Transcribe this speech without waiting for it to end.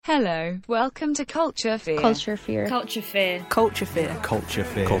Hello, welcome to Culture Fear. Culture Fear. Culture Fear. Culture Fear. Culture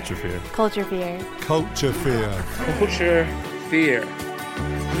Fear. Culture Fear. Culture Fear. Culture Fear. Culture Fear.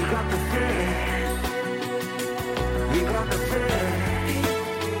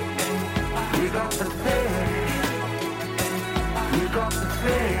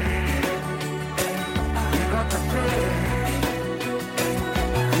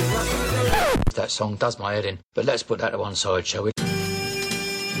 That song does my head in, but let's put that to one side, shall we?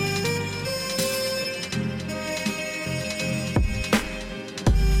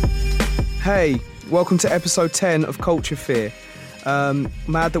 Hey, welcome to episode 10 of Culture Fear.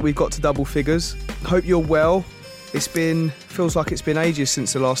 Mad that we've got to double figures. Hope you're well. Feels like it's been ages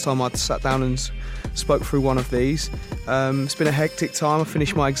since the last time I'd sat down and spoke through one of these. It's been a hectic time. I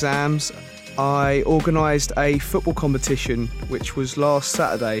finished my exams. I organised a football competition, which was last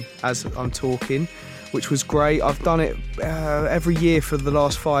Saturday as I'm talking, which was great. I've done it every year for the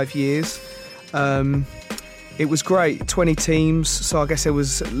last 5 years. It was great, 20 teams, so I guess there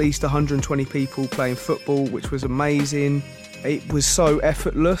was at least 120 people playing football, which was amazing. It was so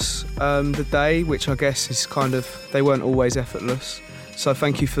effortless, the day, which I guess is they weren't always effortless. So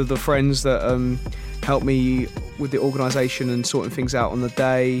thank you for the friends that helped me with the organisation and sorting things out on the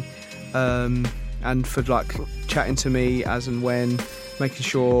day. And for chatting to me as and when, making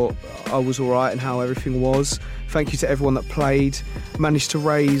sure I was alright and how everything was. Thank you to everyone that played. Managed to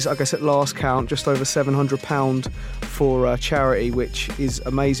raise, I guess at last count, just over £700 for charity, which is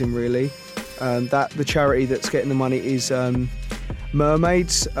amazing really. The charity that's getting the money is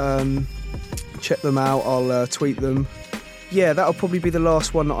Mermaids. Check them out, I'll tweet them. Yeah, that'll probably be the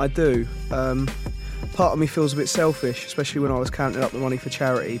last one that I do. Part of me feels a bit selfish, especially when I was counting up the money for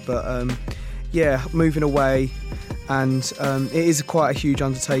charity, but moving away, and it is quite a huge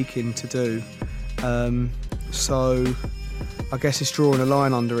undertaking to do, so I guess it's drawing a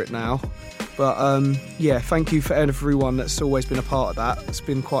line under it now, but thank you for everyone that's always been a part of that. It's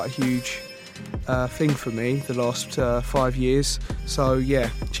been quite a huge thing for me the last 5 years, so yeah,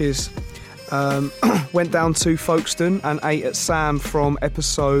 cheers. Went down to Folkestone and ate at Sam from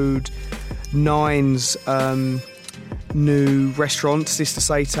episode 9's new restaurant, Sister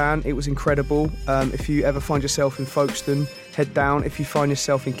Satan. It was incredible. If you ever find yourself in Folkestone, head down. If you find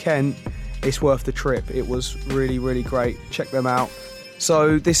yourself in Kent, it's worth the trip. It was really, really great. Check them out.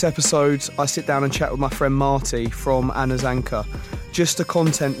 So this episode, I sit down and chat with my friend Marty from Anna's Anchor. Just a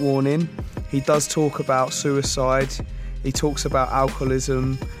content warning. He does talk about suicide. He talks about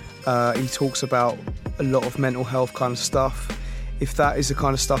alcoholism. He talks about a lot of mental health kind of stuff. If that is the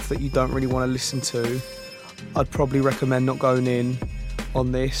kind of stuff that you don't really want to listen to, I'd probably recommend not going in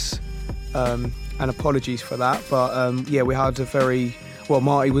on this, and apologies for that, but we had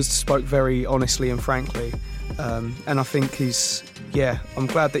Marty spoke very honestly and frankly, and I think I'm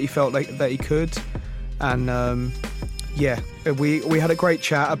glad that he felt that he could, and we had a great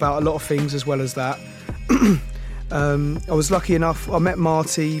chat about a lot of things as well as that. I was lucky enough, I met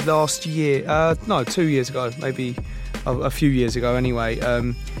Marty last year, 2 years ago, maybe a few years ago anyway.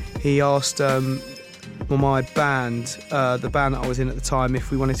 He asked my band, the band that I was in at the time,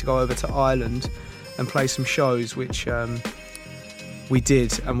 if we wanted to go over to Ireland and play some shows, which we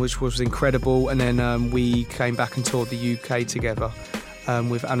did, and which was incredible. And then we came back and toured the UK together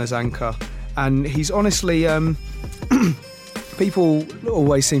with Anna's Anchor. And he's honestly, people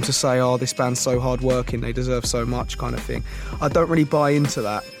always seem to say, oh, this band's so hard working, they deserve so much kind of thing. I don't really buy into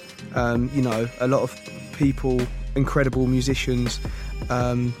that. A lot of people, incredible musicians,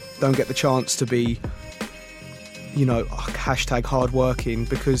 don't get the chance to be hashtag hard working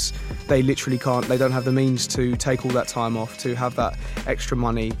because they literally can't, they don't have the means to take all that time off, to have that extra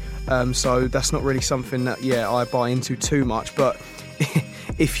money, so that's not really something that I buy into too much. But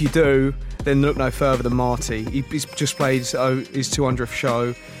if you do, then look no further than Marty. He's just played his 200th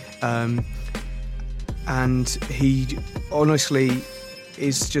show, and he honestly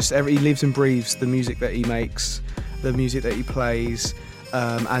is just he lives and breathes the music that he makes, the music that he plays,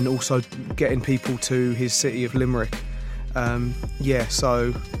 and also getting people to his city of Limerick.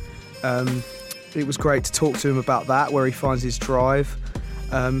 It was great to talk to him about that, where he finds his drive.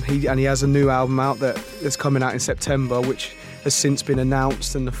 He has a new album out that's coming out in September, which has since been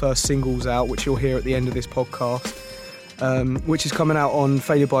announced, and the first single's out, which you'll hear at the end of this podcast, which is coming out on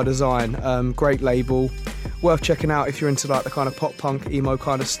Failure by Design. Great label, worth checking out if you're into the kind of pop punk emo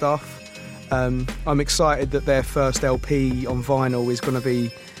kind of stuff. I'm excited that their first LP on vinyl is going to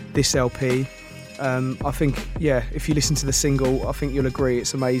be this LP. I think, if you listen to the single, I think you'll agree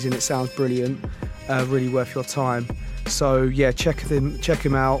it's amazing. It sounds brilliant, really worth your time. So check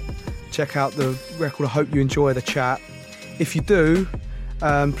him out, check out the record. I hope you enjoy the chat. If you do,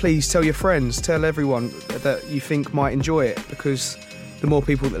 please tell your friends, tell everyone that you think might enjoy it, because the more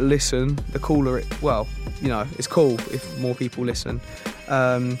people that listen, the cooler it. Well, you know, it's cool if more people listen.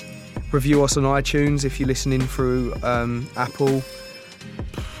 Review us on iTunes if you're listening through Apple.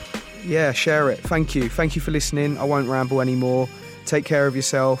 Yeah, share it. Thank you for listening. I won't ramble anymore. Take care of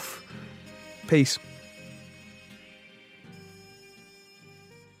yourself. Peace.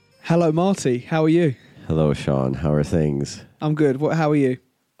 Hello, Marty. How are you? Hello, Sean. How are things? I'm good. How are you?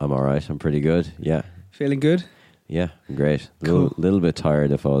 I'm all right. I'm pretty good. Yeah. Feeling good? Yeah, I'm great. Cool. Little bit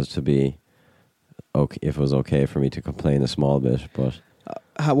tired if I was to be okay, if it was okay for me to complain a small bit, but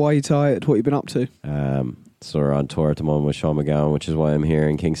Why are you tired? What have you been up to? so we're on tour at the moment with Sean McGowan, which is why I'm here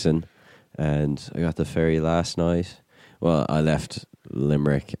in Kingston, and I got the ferry last night. Well, I left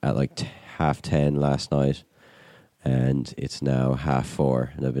Limerick at like 10:30 last night, and it's now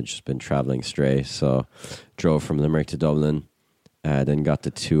 4:30, and I've just been travelling straight. So drove from Limerick to Dublin, then got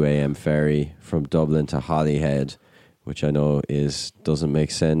the 2 a.m. ferry from Dublin to Holyhead, which I know doesn't make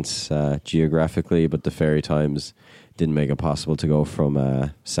sense geographically, but the ferry times didn't make it possible to go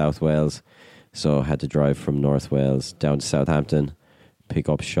from South Wales. So I had to drive from North Wales down to Southampton, pick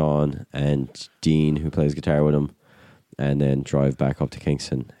up Sean and Dean, who plays guitar with him, and then drive back up to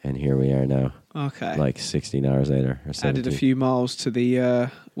Kingston. And here we are now. Okay. Like 16 hours later or 17. Added a few miles to the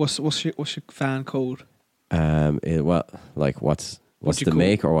what's your van called? What's you the call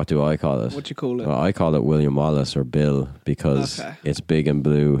make, or what do I call it? What do you call it? Well, I call it William Wallace or Bill, because it's big and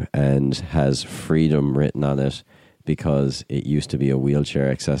blue and has freedom written on it, because it used to be a wheelchair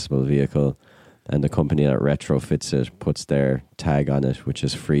accessible vehicle, and the company that retrofits it puts their tag on it, which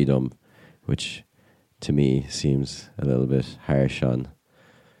is freedom, which to me seems a little bit harsh on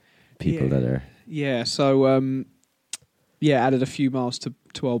people that are... Yeah, so added a few miles to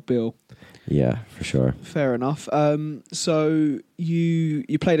old Bill. Yeah, for sure. Fair enough. So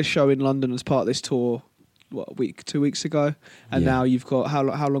you played a show in London as part of this tour, what, 2 weeks ago, and now you've got how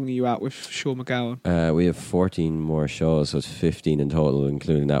long are you out with Sean McGowan? We have 14 more shows, so it's 15 in total,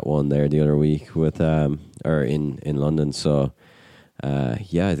 including that one there the other week with in London. So I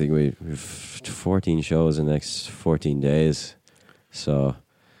think we've 14 shows in the next 14 days. So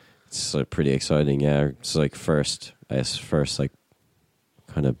it's pretty exciting. Yeah, it's like first like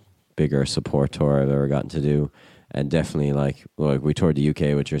kind of bigger support tour I've ever gotten to do, and definitely like we toured the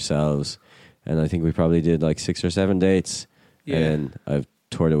UK with yourselves, and I think we probably did like 6 or 7 dates. And I've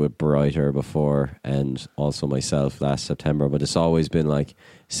toured it with Brighter before, and also myself last September, but it's always been like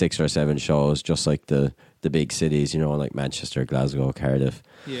 6 or 7 shows, just like the big cities, you know, like Manchester, Glasgow, Cardiff.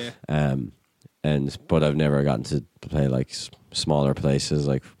 But I've never gotten to play like smaller places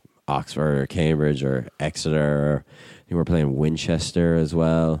like Oxford or Cambridge or Exeter, or I think we're playing Winchester as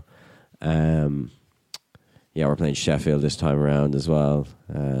well. We're playing Sheffield this time around as well.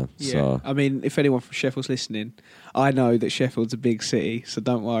 So I mean, if anyone from Sheffield's listening, I know that Sheffield's a big city, so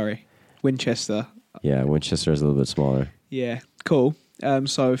don't worry. Winchester. Yeah, Winchester is a little bit smaller. Yeah, cool.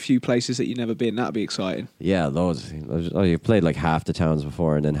 So a few places that you've never been, that'd be exciting. Yeah, loads. You've played like half the towns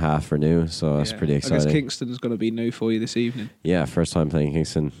before, and then half are new, so that's pretty exciting. I guess Kingston's going to be new for you this evening. Yeah, first time playing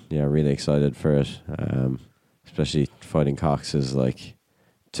Kingston. Yeah, really excited for it. Especially Fighting Cocks is like,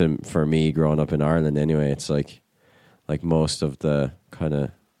 for me growing up in Ireland anyway, it's like most of the kind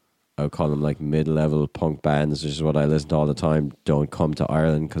of, I would call them like mid-level punk bands, which is what I listen to all the time, don't come to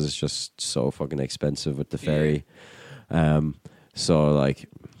Ireland because it's just so fucking expensive with the ferry. So like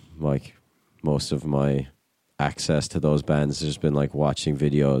most of my access to those bands has just been like watching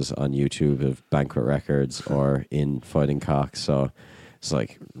videos on YouTube of Banquet Records or in Fighting Cocks. So it's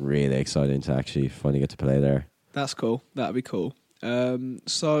like really exciting to actually finally get to play there. That's cool. That'd be cool.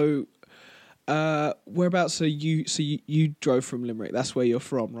 Whereabouts are you? So you drove from Limerick. That's where you're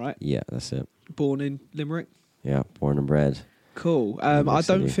from, right? Yeah, that's it. Born in Limerick? Yeah, born and bred. Cool. I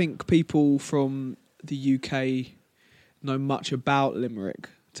don't think people from the UK know much about Limerick.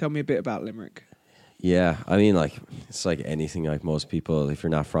 Tell me a bit about Limerick. Yeah, I mean, like, it's like anything. Like most people, if you're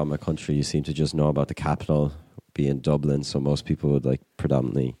not from a country, you seem to just know about the capital being Dublin. So most people would like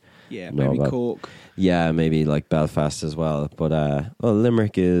predominantly maybe Cork. Yeah, maybe like Belfast as well. But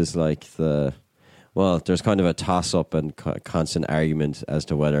Limerick is like there's kind of a toss-up and constant argument as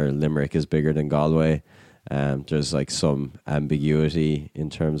to whether Limerick is bigger than Galway. There's like some ambiguity in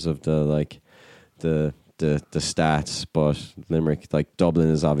terms of the stats, but Limerick, like Dublin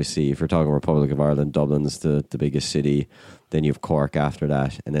is obviously, if you're talking Republic of Ireland, Dublin's the biggest city. Then you have Cork after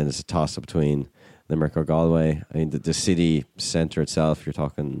that, and then it's a toss-up between Limerick or Galway. I mean, the city centre itself, you're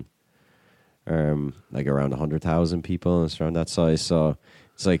talking like around 100,000 people, and it's around that size. So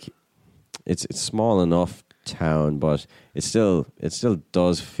it's like it's small enough town, but it still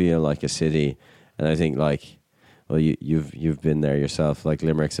does feel like a city. And I think like, well, you've been there yourself. Like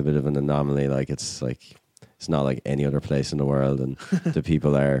Limerick's a bit of an anomaly. Like it's not like any other place in the world, and the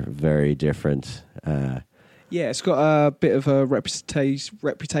people are very different. Yeah, it's got a bit of a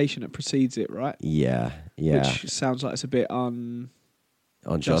reputation that precedes it, right? Yeah. Which sounds like it's a bit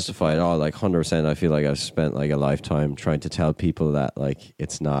unjustified at all. Like 100%. I feel like I've spent like a lifetime trying to tell people that like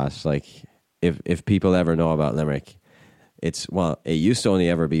it's not. Like if people ever know about Limerick, it used to only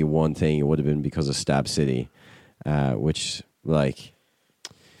ever be one thing. It would have been because of Stab City, which like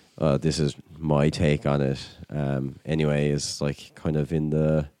this is my take on it. Anyway, is like kind of in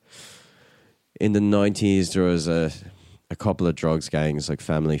the 90s there was a couple of drugs gangs like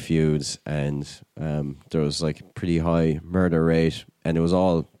Family Feuds, and there was like pretty high murder rate, and it was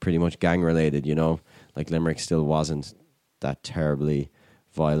all pretty much gang related, you know. Like Limerick still wasn't that terribly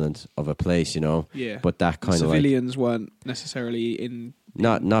violent of a place, you know. Yeah. But that kind civilians weren't necessarily in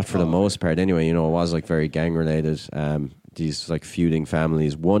not for the most part anyway, you know. It was like very gang related. These like feuding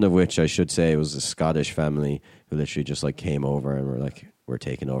families, one of which I should say was a Scottish family who literally just like came over and were like, we're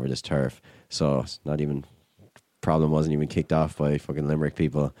taking over this turf. So it's not even, problem wasn't even kicked off by fucking Limerick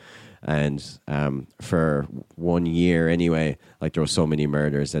people. And for 1 year anyway, like there were so many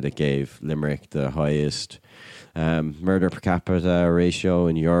murders that it gave Limerick the highest murder per capita ratio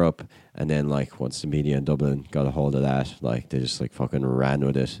in Europe. And then like once the media in Dublin got a hold of that, like they just like fucking ran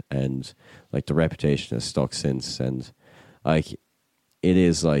with it, and like the reputation has stuck since. And like it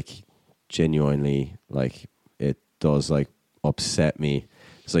is like genuinely like it does like upset me.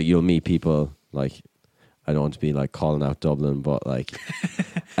 It's like you'll meet people, like I don't want to be like calling out Dublin, but like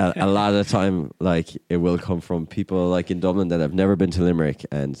a lot of the time like it will come from people like in Dublin that have never been to Limerick,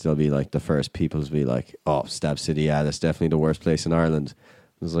 and they'll be like the first people to be like, oh, Stab City, yeah, that's definitely the worst place in Ireland.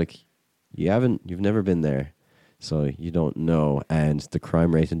 It's like you've never been there, so you don't know. And the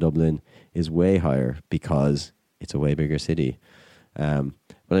crime rate in Dublin is way higher because it's a way bigger city.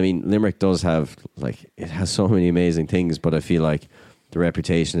 But I mean, Limerick does have like, it has so many amazing things, but I feel like the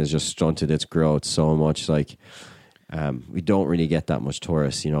reputation has just stunted its growth so much. Like we don't really get that much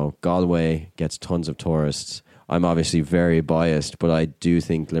tourists, you know. Galway gets tons of tourists. I'm obviously very biased, but I do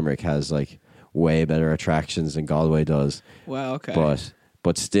think Limerick has like way better attractions than Galway does. Wow, okay.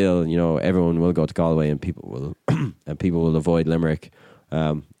 But still, you know, everyone will go to Galway, and people will avoid Limerick.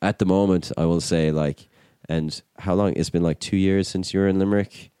 At the moment, I will say, like, and how long? It's been like 2 years since you were in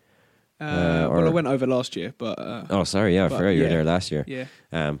Limerick. Well, I went over last year, but oh, sorry, yeah, I forgot you were there last year. Yeah.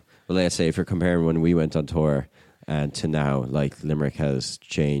 Well, let's say if you're comparing when we went on tour and to now, like Limerick has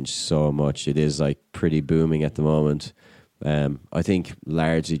changed so much. It is like pretty booming at the moment. I think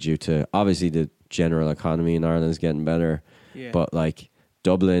largely due to obviously the general economy in Ireland is getting better, but like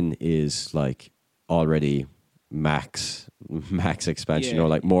Dublin is like already max expansion. You know,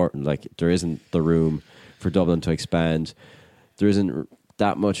 like more like there isn't the room for Dublin to expand. There isn't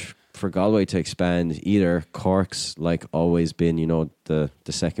that much for Galway to expand either. Cork's like always been, you know, the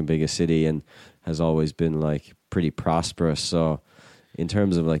second biggest city and has always been like pretty prosperous. So in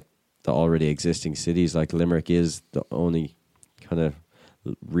terms of like the already existing cities, like Limerick is the only kind of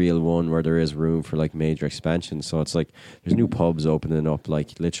real one where there is room for like major expansion. So it's like there's new pubs opening up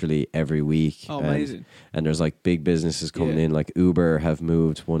like literally every week. Oh, amazing. And there's like big businesses coming in, like Uber have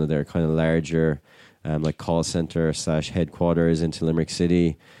moved one of their kind of larger like call center / headquarters into Limerick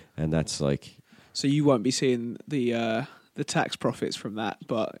City, and that's like, so you won't be seeing the tax profits from that,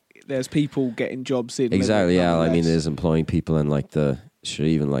 but there's people getting jobs in exactly. Limerick, Yeah, I mean, there's employing people in like the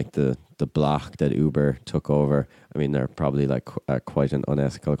block that Uber took over. I mean, they're probably like quite an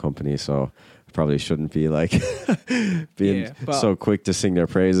unethical company, so probably shouldn't be like being so quick to sing their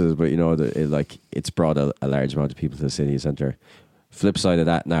praises. But you know, it's brought a large amount of people to the city centre. Flip side of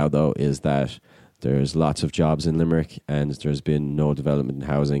that now, though, is that there's lots of jobs in Limerick, and there's been no development in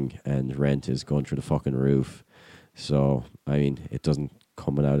housing, and rent is going through the fucking roof. So I mean, it doesn't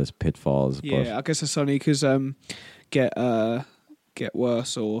come without its pitfalls. Yeah, but I guess it's only because get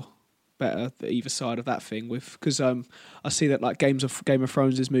worse or better either side of that thing. With because I see that like Game of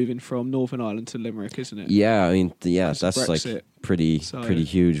Thrones is moving from Northern Ireland to Limerick, isn't it? Yeah, I mean, that's Brexit, like pretty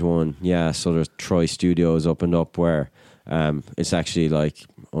huge one. Yeah, so there's Troy Studios opened up where it's actually like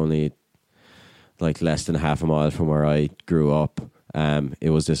only like less than half a mile from where I grew up. It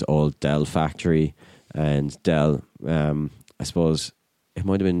was this old Dell factory, and Dell, I suppose it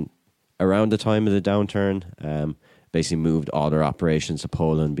might have been around the time of the downturn, basically moved all their operations to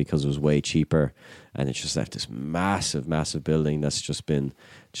Poland because it was way cheaper, and it just left this massive building that's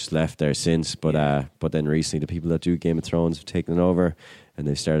just left there since. But then recently the people that do Game of Thrones have taken it over, and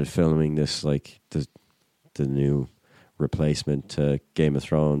they started filming this like the the new replacement to Game of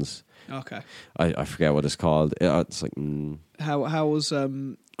Thrones. Okay. I forget what it's called. It's like How was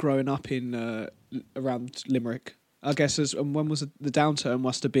growing up in around Limerick? I guess when was the downturn?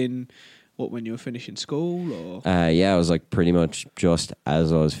 Must have been when you were finishing school, or yeah, it was like pretty much just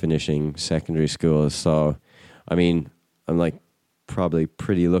as I was finishing secondary school. So, I mean, I'm like probably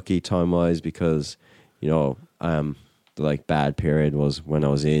pretty lucky time wise because the like bad period was when I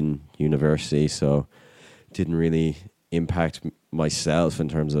was in university, so it didn't really impact myself in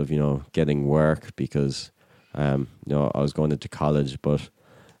terms of getting work because I was going into college, but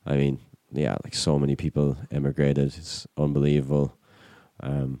I mean, yeah, like so many people emigrated, it's unbelievable.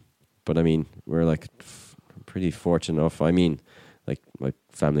 But I mean, we're like pretty fortunate enough. I mean, like my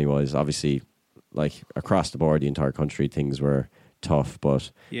family wise, obviously, like across the board, the entire country, things were tough,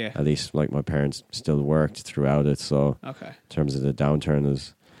 but yeah, at least like my parents still worked throughout it. So okay, in terms of the downturn,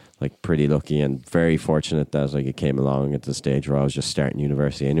 is like pretty lucky and very fortunate that like it came along at the stage where I was just starting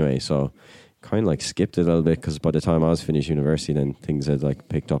university anyway. So kind of like skipped it a little bit because by the time I was finished university, then things had like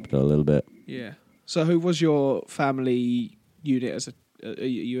picked up a little bit. Yeah. So who was your family unit as are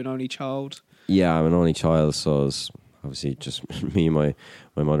you an only child? Yeah, I'm an only child, so it's obviously just me, my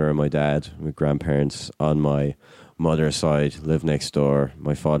mother and my dad. My grandparents on my mother's side live next door.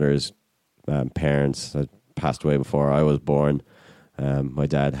 My father's parents had passed away before I was born. My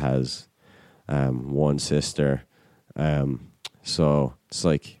dad has one sister, so it's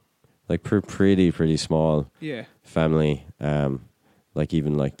like pretty small Yeah. family. Like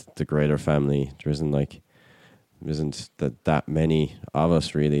even like the greater family, there isn't that many of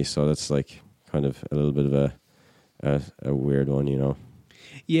us really. So that's like kind of a little bit of a weird one,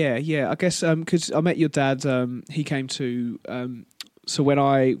 Yeah. I guess because I met your dad. He came to. So when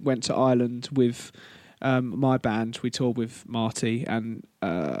I went to Ireland with my band, we toured with Marty, and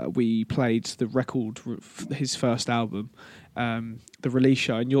we played the record, his first album, the release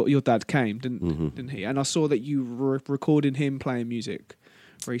show. And your dad came, didn't he? And I saw that you were recording him playing music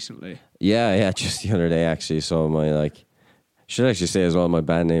recently. Yeah, just the other day actually. So my should actually say as well, my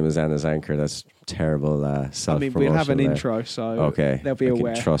band name is Anna's Anchor. That's terrible self-promotion. I mean, we'll have an there. intro, so okay, they'll be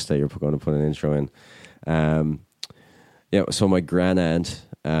aware. I can trust that you're going to put an intro in. Yeah, so my grand aunt,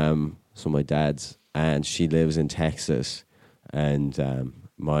 so my dad's aunt, she lives in Texas, and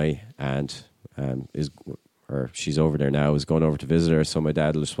my aunt she's over there now, is going over to visit her. So my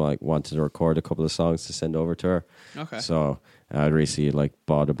dad just wanted to record a couple of songs to send over to her. Okay. So I'd recently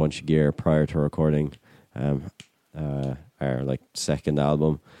bought a bunch of gear prior to recording our second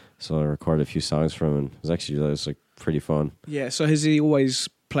album. So I recorded a few songs from him, and it was pretty fun. Yeah. So has he always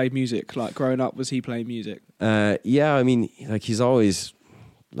played music? Like growing up, was he playing music? Yeah, I mean, he's always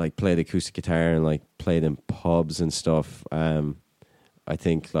played acoustic guitar and played in pubs and stuff. I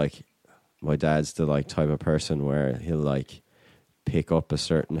think my dad's the type of person where he'll pick up a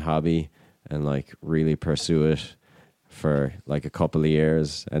certain hobby and really pursue it for a couple of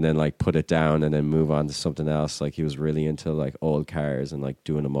years and then put it down and then move on to something else. He was really into old cars and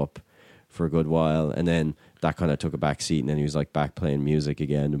doing them up for a good while, and then that kind of took a back seat, and then he was back playing music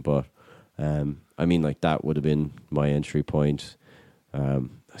again. But I mean, that would have been my entry point.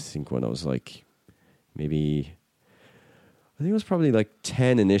 I think when I was maybe, I think it was probably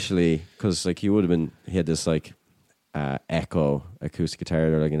 10 initially, because he had this Echo acoustic guitar.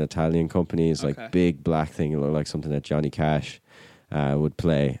 They're an Italian company. It's big black thing. It looked like something that Johnny Cash would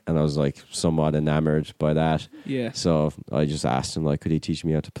play, and I was somewhat enamored by that. Yeah. So I just asked him could he teach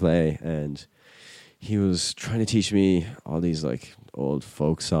me how to play, and he was trying to teach me all these old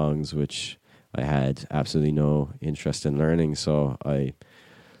folk songs, which I had absolutely no interest in learning. So I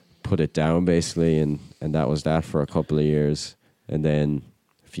put it down basically, and that was that for a couple of years. And then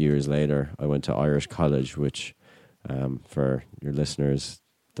a few years later, I went to Irish College, which for your listeners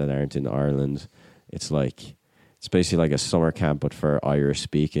that aren't in Ireland, it's basically a summer camp, but for Irish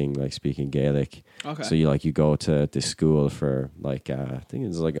speaking, speaking Gaelic. Okay. So you go to this school for I think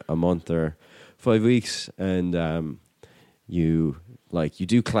it's a month or 5 weeks, and you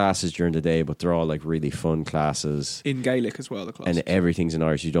do classes during the day, but they're all really fun classes in Gaelic as well. The classes, and everything's in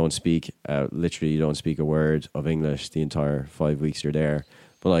Irish. You don't speak literally, you don't speak a word of English the entire 5 weeks you're there.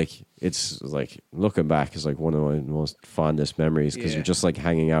 But it's looking back is one of my most fondest memories, because you're just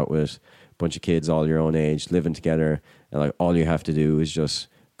hanging out with a bunch of kids all your own age, living together, and all you have to do is just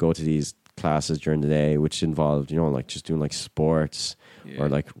go to these classes during the day, which involved just doing sports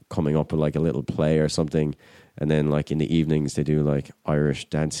or coming up with a little play or something. And then in the evenings they do Irish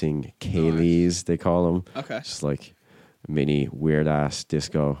dancing Céilís, they call them. Okay. Just mini weird ass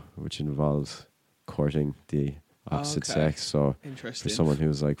disco, which involves courting the opposite okay. sex. So for Interesting. someone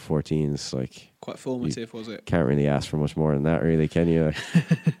who's like 14, it's like Quite formative, was it? can't really ask for much more than that, really, can you?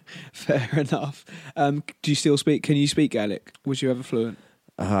 Fair enough. Do you still speak? Can you speak Gaelic? Was you ever fluent?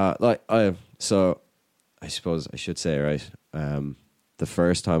 So I suppose I should say, right, the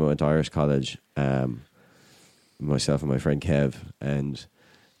first time I went to Irish college, myself and my friend Kev, and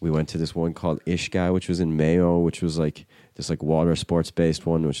we went to this one called Ishga, which was in Mayo, which was like this like water sports based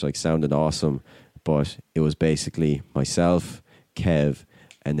one, which like sounded awesome, but it was basically myself, Kev,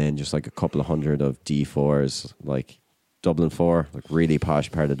 and then just like a couple of hundred of D4s, like Dublin 4, like really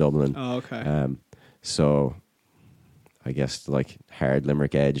posh part of Dublin. Oh, okay. So I guess like hard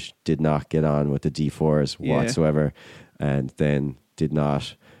Limerick edge did not get on with the D4s whatsoever, and then did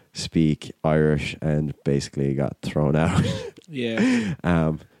not speak Irish and basically got thrown out.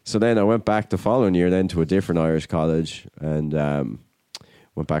 Yeah. So then I went back the following year then to a different Irish college, and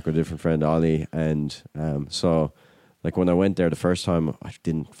went back with a different friend, Ollie, and so like when I went there the first time, I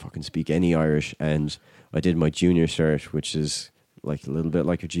didn't fucking speak any Irish, and I did my junior cert, which is like a little bit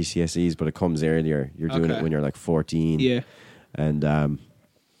like your GCSEs, but it comes earlier. You're doing it when you're like 14. Yeah. And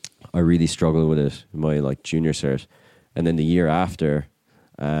I really struggled with it, my like junior cert. And then the year after,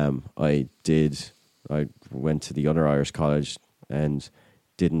 I went to the other Irish college and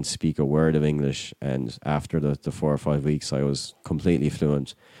didn't speak a word of English. And after the 4 or 5 weeks, I was completely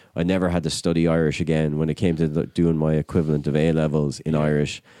fluent. I never had to study Irish again when it came to doing my equivalent of A levels in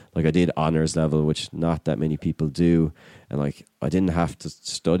Irish. Like I did honours level, which not that many people do. And like I didn't have to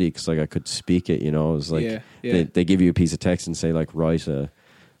study because like I could speak it, you know. It was like they give you a piece of text and say like write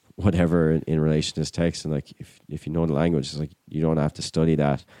whatever in relation to this text, and like if you know the language, it's like you don't have to study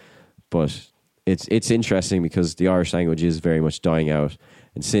that. But it's interesting because the Irish language is very much dying out.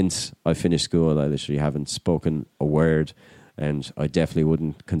 And since I finished school, I literally haven't spoken a word. And I definitely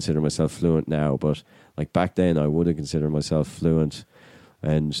wouldn't consider myself fluent now, but like back then I would have considered myself fluent.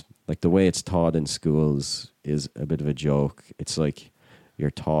 And like the way it's taught in schools is a bit of a joke. It's like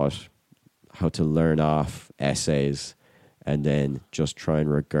you're taught how to learn off essays and then just try and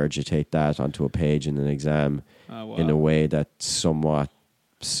regurgitate that onto a page in an exam in a way that somewhat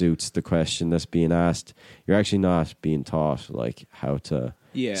suits the question that's being asked. You're actually not being taught like how to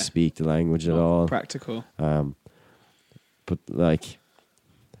speak the language at all. Practical. But like,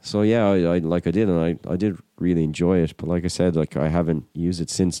 so yeah, I did, and I did really enjoy it. But like I said, like I haven't used it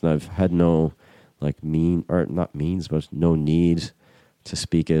since, and I've had no like no need to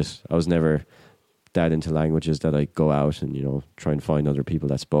speak it. I was never that into languages that I go out and, you know, try and find other people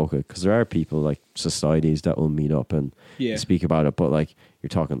that spoke it, because there are people like societies that will meet up and speak about it, but like you're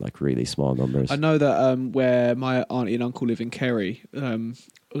talking like really small numbers. I know that where my auntie and uncle live in Kerry,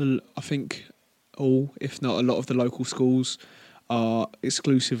 I think all, if not a lot of the local schools are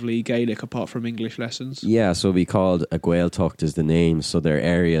exclusively Gaelic apart from English lessons. Yeah, so we called a Gaeltacht is the name. So they're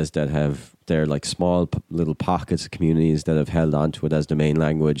areas that have, they're like small little pockets of communities that have held on to it as the main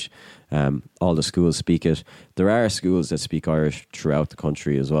language. All the schools speak it. There are schools that speak Irish throughout the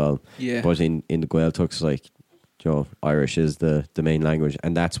country as well. Yeah. But in the Gaeltachts, like, you know, Irish is the main language,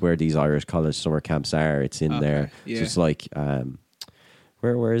 and that's where these Irish college summer camps are. It's in there. Yeah. So it's like,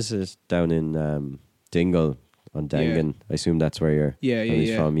 where is it? Down in Dingle. On Dangan, I assume that's where you're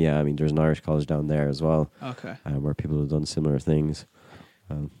from. Yeah, I mean, there's an Irish college down there as well. Okay, where people have done similar things.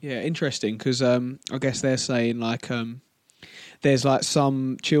 Interesting, because I guess they're saying like there's like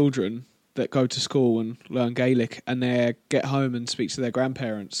some children that go to school and learn Gaelic, and they get home and speak to their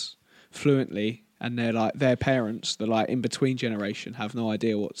grandparents fluently, and they're like their parents, the like in between generation, have no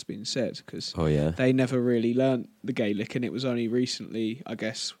idea what's being said because they never really learnt the Gaelic, and it was only recently, I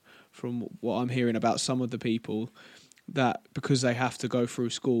guess, from what I'm hearing about some of the people, that because they have to go through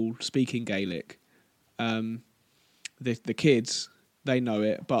school speaking Gaelic, the kids, they know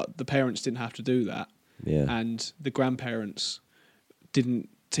it, but the parents didn't have to do that. Yeah. And the grandparents didn't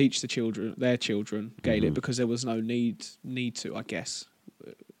teach their children Gaelic because there was no need to, I guess.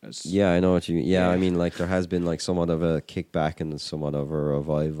 I know what you mean. Yeah, I mean, like there has been like somewhat of a kickback and somewhat of a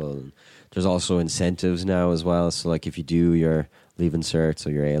revival. And there's also incentives now as well. So like if you do your Leaving Certs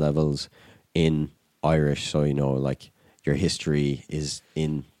or your A levels in Irish, so you know, like your history is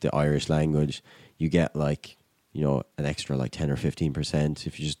in the Irish language, you get like, you know, an extra like 10 or 15%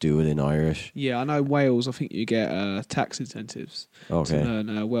 if you just do it in Irish. Yeah, I know Wales, I think you get tax incentives to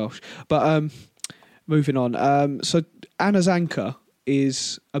learn Welsh. But moving on, so Anna's Anchor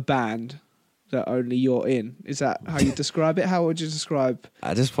is a band that only you're in. Is that how you describe it? How would you describe?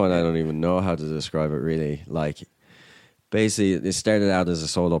 At this point, I don't even know how to describe it really. Like, basically it started out as a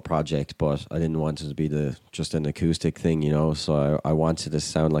solo project, but I didn't want it to be just an acoustic thing, you know. So I wanted to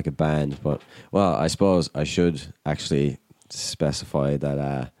sound like a band. But well, I suppose I should actually specify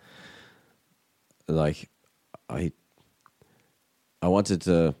that like I wanted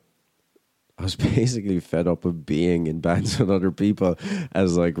to. I was basically fed up of being in bands with other people,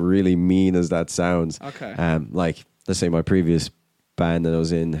 as like really mean as that sounds. Okay. Like let's say my previous band that I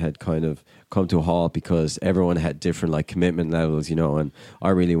was in had kind of come to a halt because everyone had different like commitment levels, you know, and I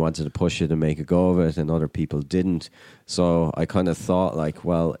really wanted to push it and make a go of it, and other people didn't. So I kind of thought like,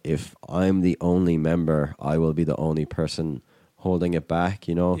 well, if I'm the only member, I will be the only person holding it back,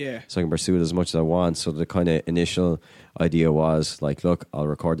 you know, Yeah. so I can pursue it as much as I want. So the kind of initial idea was like, look, I'll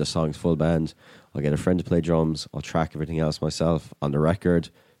record the songs full band, I'll get a friend to play drums, I'll track everything else myself on the record,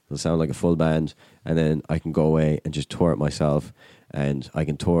 it'll sound like a full band, and then I can go away and just tour it myself, and I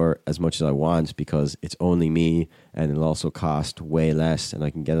can tour as much as I want because it's only me, and it'll also cost way less, and I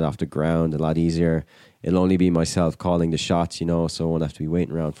can get it off the ground a lot easier. It'll only be myself calling the shots, you know, so I won't have to be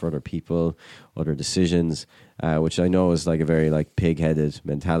waiting around for other people, other decisions, which I know is like a very like pig-headed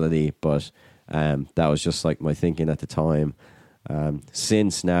mentality, but that was just like my thinking at the time.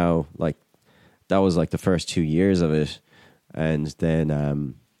 Since now, like that was like the first 2 years of it, and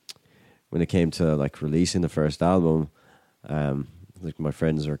then when it came to like releasing the first album, like my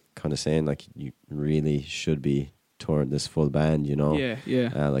friends were kind of saying like, you really should be touring this full band, you know.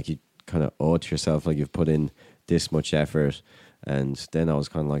 Yeah. Like you kind of owe it to yourself, like you've put in this much effort. And then I was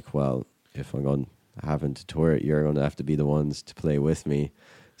kind of like, well, if I'm going having to tour it, you're going to have to be the ones to play with me.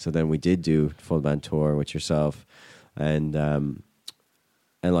 So then we did do full band tour with yourself, and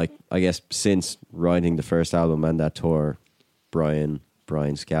like I guess since writing the first album and that tour, Brian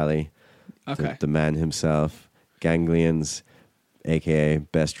Scally, Okay. the man himself, Ganglions, aka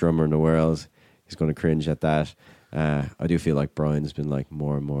best drummer in the world, he's going to cringe at that. I do feel like Brian's been like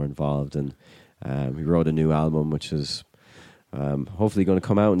more and more involved, and he wrote a new album which is hopefully going to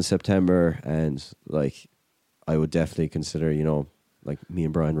come out in September, and like I would definitely consider, you know, like me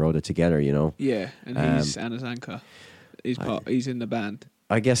and Brian wrote it together, you know. Yeah, and he's Anna's anchor. He's in the band.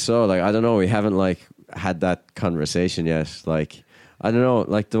 I guess so. Like I don't know, we haven't like had that conversation yet. Like I don't know,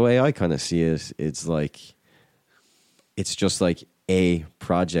 like the way I kind of see it, it's like it's just like a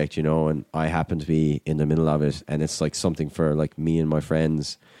project, you know, and I happen to be in the middle of it, and it's like something for like me and my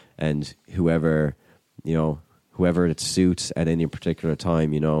friends and whoever, you know, whoever it suits at any particular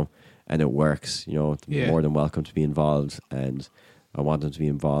time, you know, and it works, you know, Yeah. more than welcome to be involved, and I want them to be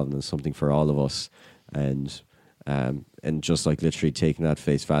involved in something for all of us, and just like literally taking that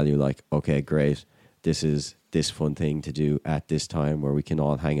face value, like, okay, great, this is this fun thing to do at this time where we can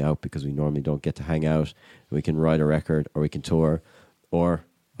all hang out because we normally don't get to hang out. We can write a record, or we can tour, or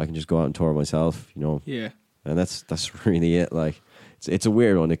I can just go out and tour myself, you know. Yeah. And that's really it. Like it's a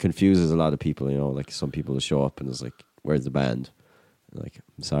weird one. It confuses a lot of people, you know. Like some people will show up and it's like, "Where's the band?" Like,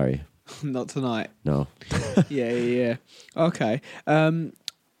 I'm sorry, Not tonight. no. Yeah. Okay.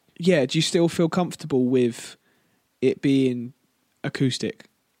 Yeah. Do you still feel comfortable with it being acoustic,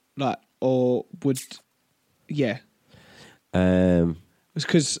 like, or would? Yeah. It's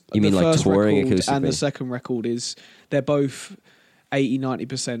because You mean the like first touring record acoustically? and the second record they're both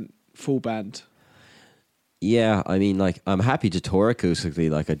 80-90% full band. Yeah, I mean, like, I'm happy to tour acoustically.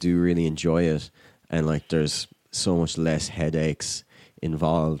 Like, I do really enjoy it, and like, there's so much less headaches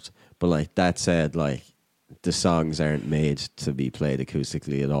involved. But like that said, like, the songs aren't made to be played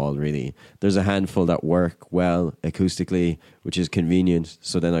acoustically at all, really. There's a handful that work well acoustically, which is convenient,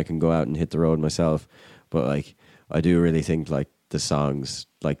 so then I can go out and hit the road myself. But like, I do really think like the songs,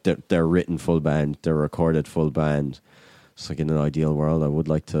 like they're written full band, they're recorded full band. It's like in an ideal world, I would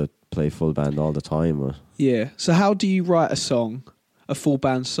like to play full band all the time. But Yeah. So how do you write a full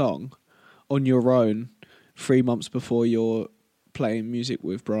band song, on your own 3 months before you're playing music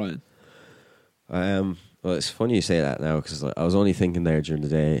with Brian? Well, it's funny you say that now, because like, I was only thinking there during the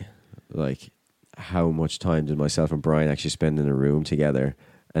day, like, how much time did myself and Brian actually spend in a room together?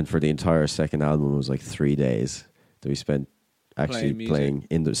 And for the entire second album, it was like 3 days that we spent actually Playing playing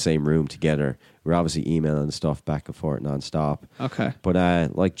in the same room together. We're obviously emailing stuff back and forth non-stop. Okay. But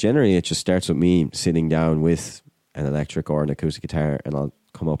like generally, it just starts with me sitting down with an electric or an acoustic guitar, and I'll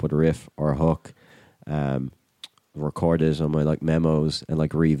come up with a riff or a hook, record it on my like memos, and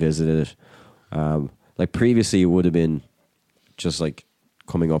like revisit it. Like previously, it would have been just like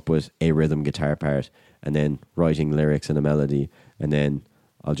coming up with a rhythm guitar part and then writing lyrics and a melody, and then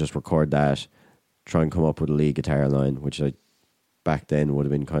I'll just record that, try and come up with a lead guitar line, which I back then would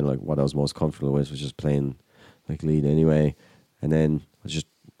have been kind of like what I was most comfortable with, was just playing like lead anyway, and then I'll just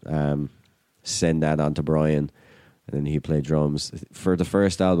send that on to Brian, and then he played drums. For the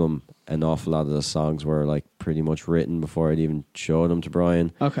first album, an awful lot of the songs were like pretty much written before I'd even showed them to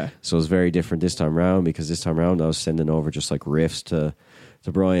Brian. Okay. So it was very different this time round, because this time round I was sending over just like riffs to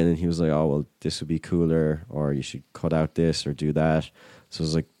Brian, and he was like, oh, well, this would be cooler, or you should cut out this or do that. So it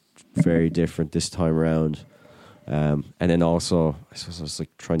was like very different this time round. And then also, I suppose I was like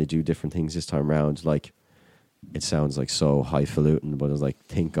trying to do different things this time round. Like, it sounds like so highfalutin, but I was like,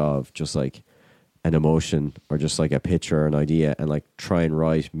 think of just like an emotion or just like a picture or an idea, and like try and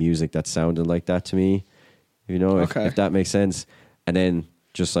write music that sounded like that to me, you know, if that makes sense. And then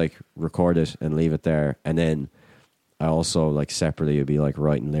just like record it and leave it there. And then I also like separately would be like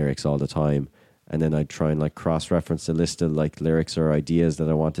writing lyrics all the time, and then I'd try and like cross-reference the list of like lyrics or ideas that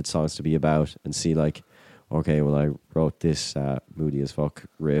I wanted songs to be about, and see like, okay, well, I wrote this moody as fuck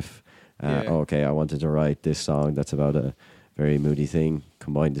riff. Okay, I wanted to write this song that's about a very moody thing.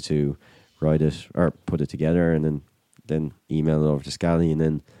 Combine the two, write it or put it together, and then email it over to Scally. And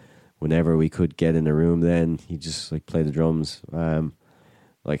then whenever we could get in a room, then he just like play the drums.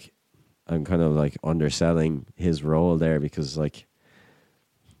 Like, I'm kind of like underselling his role there, because like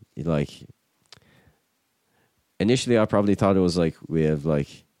initially I probably thought it was like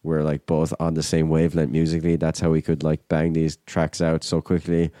we're like both on the same wavelength musically. That's how we could like bang these tracks out so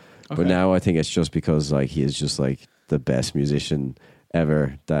quickly. Okay. But now I think it's just because like he is just like the best musician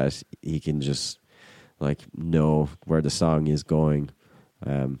ever, that he can just like know where the song is going.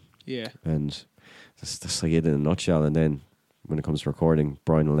 And that's like it in a nutshell. And then when it comes to recording,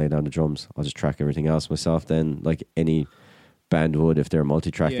 Brian will lay down the drums. I'll just track everything else myself then, like any band would if they're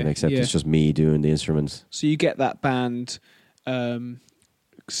multi-tracking, except it's just me doing the instruments. So you get that band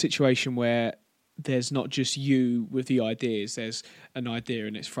situation where there's not just you with the ideas, there's an idea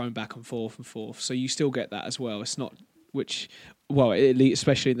and it's thrown back and forth and forth. So you still get that as well. It's not,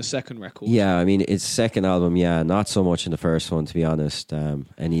 especially in the second record. Yeah, I mean, it's second album, not so much in the first one, to be honest. And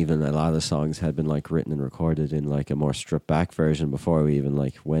even a lot of the songs had been like written and recorded in like a more stripped back version before we even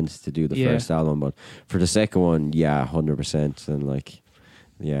like went to do the first album. But for the second one, 100%. And like,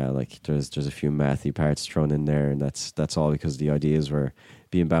 like there's a few mathy parts thrown in there, and that's all because the ideas were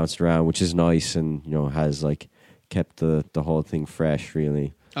being bounced around, which is nice, and you know, has like kept the whole thing fresh,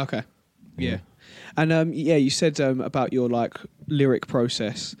 really. Okay. Yeah. And you said about your like lyric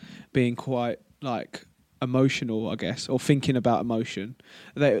process being quite like emotional, I guess, or thinking about emotion.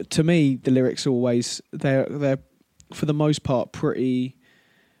 To me, the lyrics always they're for the most part pretty.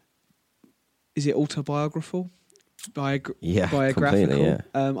 Is it autobiographical? Biographical. Yeah.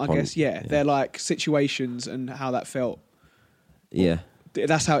 I guess. They're like situations and how that felt. Yeah.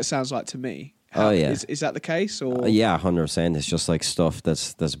 That's how it sounds like to me. Is that the case? Or 100%. It's just like stuff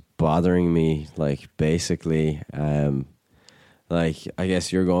that's bothering me, like basically. Like I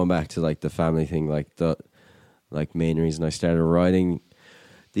guess you're going back to like the family thing. Like the main reason I started writing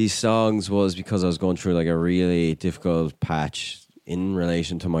these songs was because I was going through like a really difficult patch in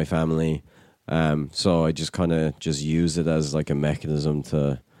relation to my family. So I just kind of just used it as like a mechanism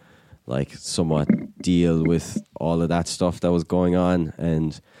to like somewhat deal with all of that stuff that was going on.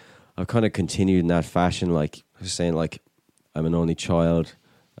 And I've kind of continued in that fashion. Like I was saying, like I'm an only child,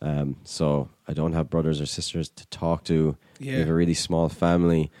 so I don't have brothers or sisters to talk to. We have a really small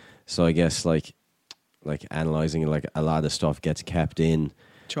family, so I guess like analysing like a lot of stuff gets kept in.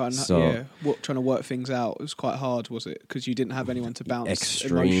 Trying to work things out. It was quite hard, was it? Because you didn't have anyone to bounce.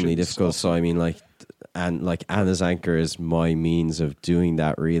 Extremely difficult. So I mean, like Anna's Anchor is my means of doing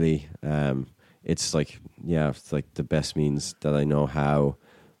that. Really, it's like it's like the best means that I know how.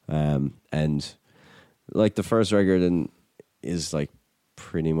 And like the first record is like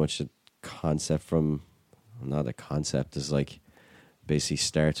pretty much a concept from, not a concept, is like basically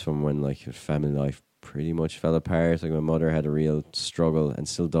starts from when like family life pretty much fell apart. Like my mother had a real struggle and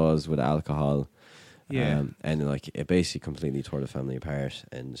still does with alcohol. And like it basically completely tore the family apart.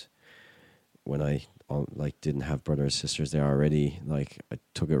 And when I like didn't have brothers and sisters there already, like I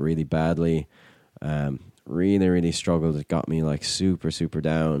took it really badly. Really, really struggled. It got me like super, super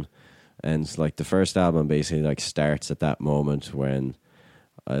down. And like the first album basically like starts at that moment when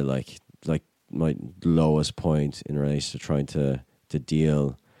I like my lowest point in relation to trying to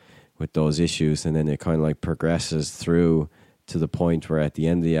deal with those issues. And then it kind of like progresses through to the point where at the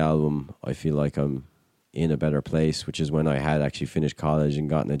end of the album, I feel like I'm in a better place, which is when I had actually finished college and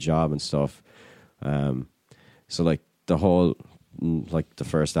gotten a job and stuff. So like the whole, like the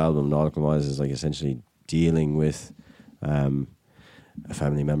first album, Nautical Miles, is like essentially dealing with a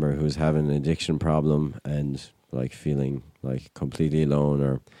family member who's having an addiction problem and like feeling like completely alone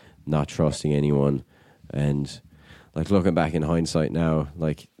or not trusting anyone. And like looking back in hindsight now,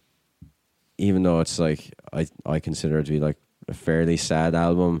 like even though it's like I consider it to be like a fairly sad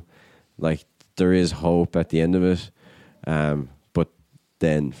album. Like there is hope at the end of it, but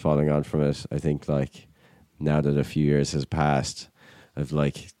then following on from it, I think like now that a few years has passed, I've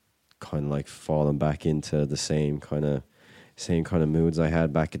like kind of like fallen back into the same kind of moods I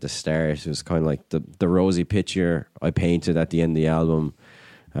had back at the start. It was kind of like the rosy picture I painted at the end of the album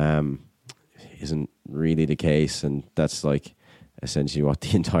isn't really the case, and that's like essentially what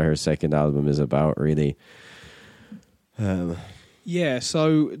the entire second album is about, really. Yeah,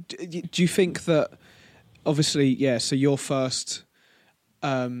 so do you think that, obviously, yeah, so your first,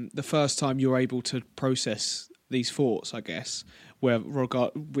 the first time you're able to process these thoughts, I guess, where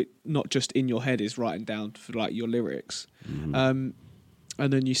not just in your head is writing down for like your lyrics. And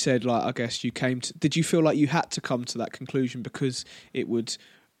then you said, like, I guess you did you feel like you had to come to that conclusion because it would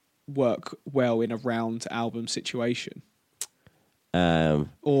work well in a round album situation?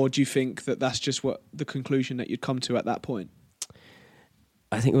 Or do you think that that's just what the conclusion that you'd come to at that point?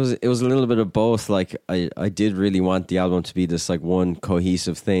 I think it was a little bit of both. Like I did really want the album to be this like one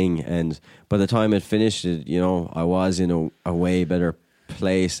cohesive thing, and by the time it finished, I was in a way better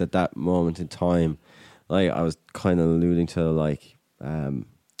place at that moment in time. Like I was kind of alluding to like the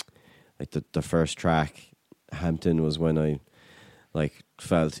first track, Hampton, was when I like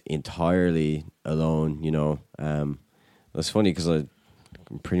felt entirely alone. It's funny because I'm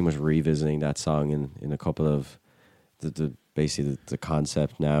pretty much revisiting that song in a couple of basically the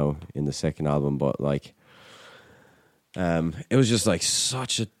concept now in the second album, but like it was just like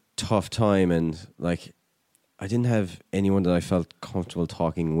such a tough time, and like I didn't have anyone that I felt comfortable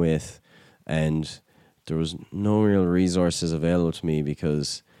talking with, and there was no real resources available to me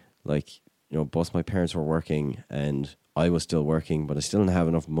because like both my parents were working and I was still working, but I still didn't have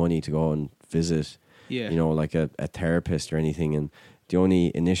enough money to go and visit like a therapist or anything, and the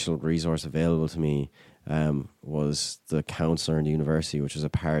only initial resource available to me was the counselor in the university, which was a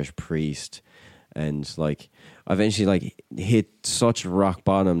parish priest. And like I eventually like hit such rock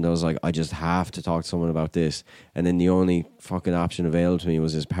bottom that I was like, I just have to talk to someone about this. And then the only fucking option available to me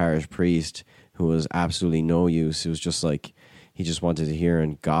was this parish priest who was absolutely no use. It was just like he just wanted to hear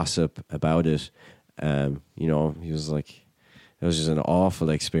and gossip about it. He was like, it was just an awful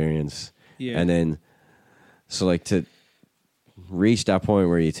experience. Yeah. And then so like to reach that point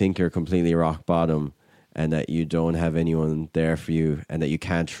where you think you're completely rock bottom and that you don't have anyone there for you and that you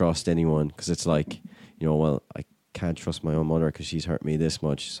can't trust anyone, because it's like, well, I can't trust my own mother because she's hurt me this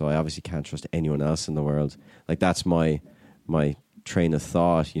much, so I obviously can't trust anyone else in the world. Like that's my train of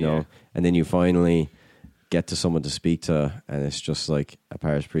thought, Yeah. And then you finally get to someone to speak to, and it's just like a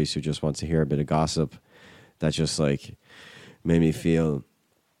parish priest who just wants to hear a bit of gossip. That just like made me feel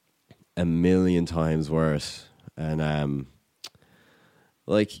a million times worse. And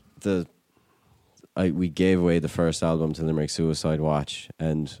we gave away the first album to Limerick Suicide Watch,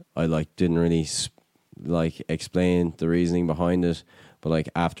 and I like didn't really explain the reasoning behind it, but like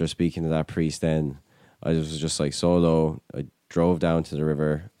after speaking to that priest, then I was just like solo. I drove down to the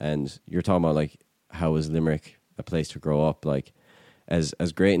river, and you're talking about like how is Limerick a place to grow up? Like as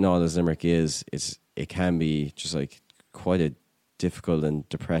great and all as Limerick is, it can be just like quite a difficult and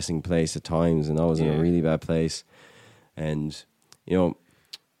depressing place at times, and I was in a really bad place, and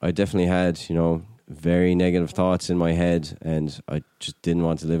I definitely had very negative thoughts in my head, and I just didn't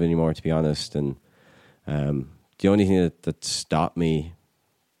want to live anymore, to be honest. And the only thing that stopped me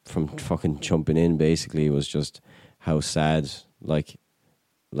from fucking jumping in basically was just how sad, like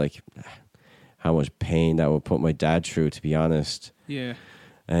how much pain that would put my dad through, to be honest. Yeah.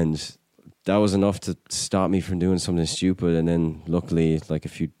 And that was enough to stop me from doing something stupid. And then luckily like a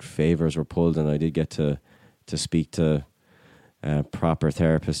few favors were pulled, and I did get to speak to a proper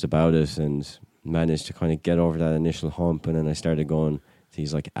therapist about it, and managed to kind of get over that initial hump. And then I started going to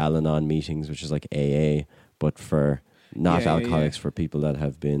these like Al-Anon meetings, which is like AA, but for not alcoholics, for people that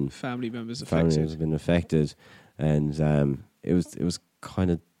have been family members have been affected. And it was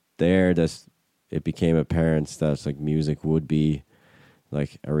kind of there that it became apparent that like music would be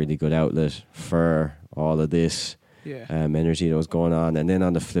like a really good outlet for all of this energy that was going on. And then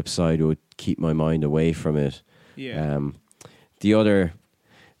on the flip side, it would keep my mind away from it. The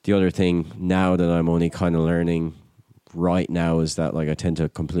other thing now that I'm only kind of learning right now is that like I tend to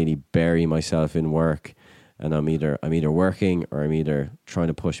completely bury myself in work, and I'm either working or I'm either trying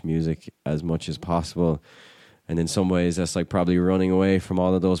to push music as much as possible. And in some ways that's like probably running away from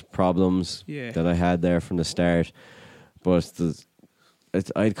all of those problems that I had there from the start. But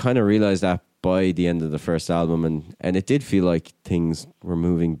I kind of realized that by the end of the first album, and it did feel like things were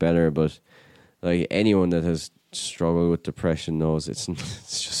moving better. But like anyone that has struggle with depression knows it's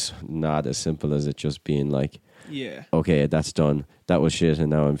just not as simple as it just being like, Yeah. okay, that's done. That was shit, and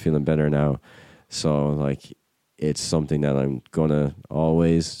now I'm feeling better now. So like, it's something that I'm gonna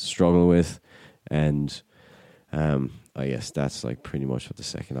always struggle with, and I guess that's like pretty much what the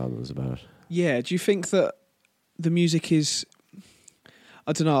second album is about. Yeah. Do you think that the music is?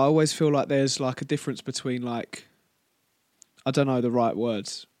 I don't know. I always feel like there's like a difference between like, I don't know the right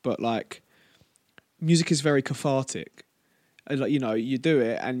words, but like, music is very cathartic. And like, you know, you do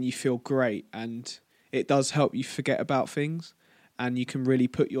it and you feel great, and it does help you forget about things, and you can really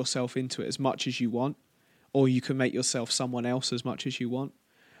put yourself into it as much as you want, or you can make yourself someone else as much as you want.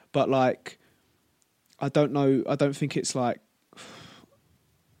 But like, I don't know. I don't think it's like.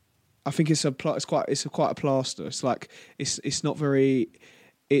 I think it's quite a plaster. It's like it's not very.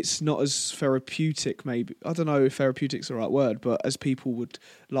 It's not as therapeutic. Maybe I don't know if therapeutic's the right word, but as people would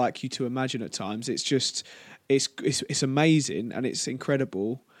like you to imagine at times, it's just it's amazing and it's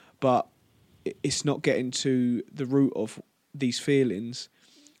incredible, but it's not getting to the root of these feelings.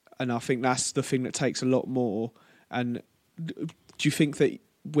 And I think that's the thing that takes a lot more. And do you think that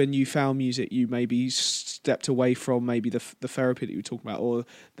when you found music, you maybe stepped away from maybe the therapy that you were talking about, or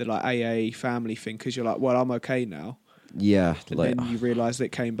the like AA family thing, because you're like, well, I'm okay now. Yeah, And like then you realised that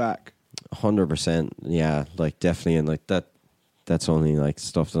it came back. 100%. Yeah, like definitely, and like that's only like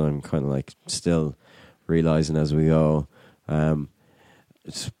stuff that I'm kind of like still realizing as we go.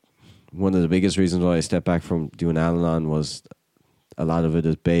 It's one of the biggest reasons why I stepped back from doing Al-Anon was a lot of it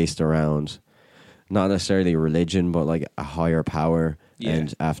is based around not necessarily religion, but like a higher power. Yeah.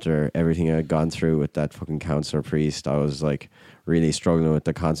 And after everything I'd gone through with that fucking counselor priest, I was like really struggling with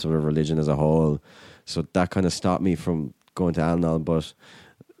the concept of religion as a whole. So that kind of stopped me from going to Al-Anon. But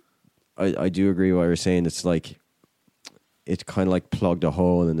I do agree with what you're saying. It's like, it kind of like plugged a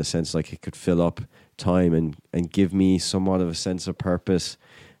hole in the sense like it could fill up time and give me somewhat of a sense of purpose,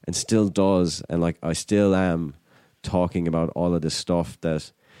 and still does. And like, I still am talking about all of this stuff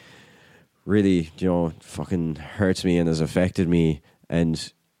that really, you know, fucking hurts me and has affected me.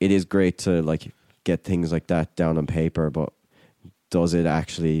 And it is great to like get things like that down on paper, but does it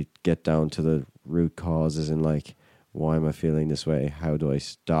actually get down to the root causes and like, why am I feeling this way? How do I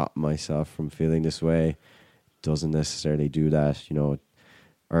stop myself from feeling this way? Doesn't necessarily do that, you know,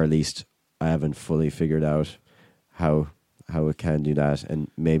 or at least I haven't fully figured out how it can do that,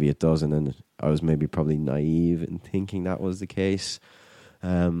 and maybe it doesn't, and I was maybe probably naive in thinking that was the case.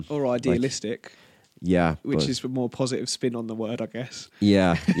 Or idealistic. Like, yeah. Which is a more positive spin on the word, I guess.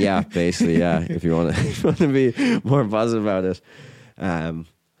 Yeah, basically, yeah, if you want to be more positive about it.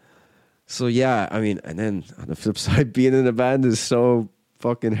 So yeah, I mean, and then on the flip side, being in a band is so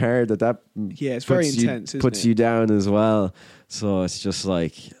fucking hard that yeah, it's very intense, puts you down as well. So it's just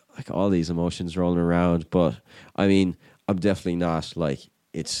like all these emotions rolling around. But I mean, I'm definitely not like,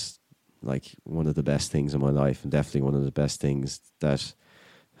 it's like one of the best things in my life, and definitely one of the best things that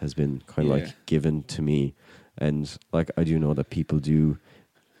has been kind of like given to me. And like, I do know that people do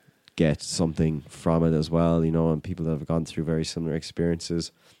get something from it as well, you know, and people that have gone through very similar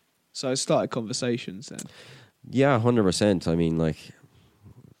experiences. So it started conversations then. Yeah, 100%. I mean, like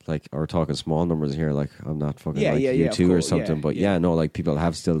we're talking small numbers here. Like, I'm not fucking you two or something. But no, like people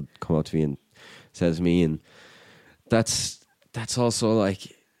have still come up to me and says to me, and that's also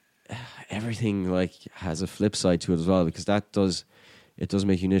like everything like has a flip side to it as well, because it does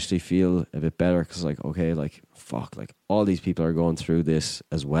make you initially feel a bit better, because like, okay, like fuck, like all these people are going through this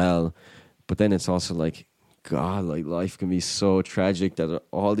as well. But then it's also like, God, like life can be so tragic that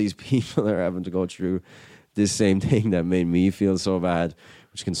all these people are having to go through this same thing that made me feel so bad,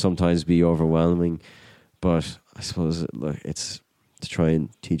 which can sometimes be overwhelming. But I suppose it's to try and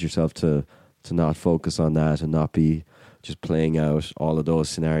teach yourself to not focus on that and not be just playing out all of those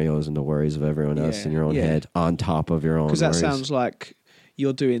scenarios and the worries of everyone else in your own head on top of your own worries. Because that sounds like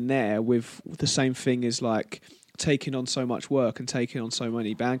you're doing there with the same thing as like taking on so much work and taking on so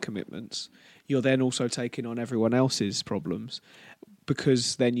many band commitments. You're then also taking on everyone else's problems,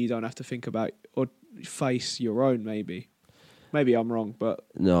 because then you don't have to think about or face your own. Maybe I'm wrong, but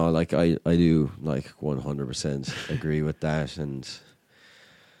no, like I do like 100% agree with that. And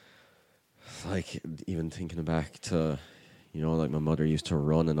like, even thinking back to, you know, like my mother used to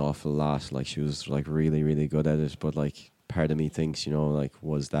run an awful lot. Like, she was like really, really good at it. But like, part of me thinks, you know, like,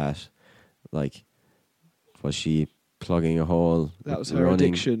 was she plugging a hole? That was her running,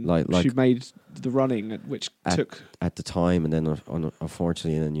 addiction. Like she made the running, which took at the time, and then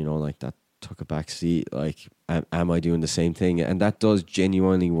unfortunately, and then, you know, like that took a back seat. Like, am I doing the same thing? And that does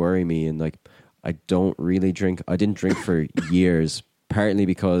genuinely worry me. And like, I don't really drink. I didn't drink for years, partly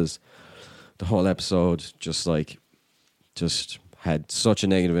because the whole episode just had such a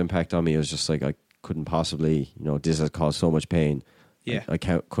negative impact on me. It was just like I couldn't possibly, this has caused so much pain. Yeah. I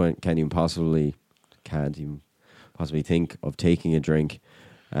can't even possibly think of taking a drink.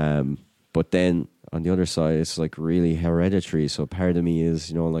 But then on the other side, it's like really hereditary. So part of me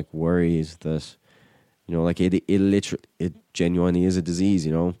is, like worries that, like it genuinely is a disease,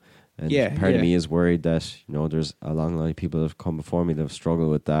 And part of me is worried that, there's a long line of people that have come before me that have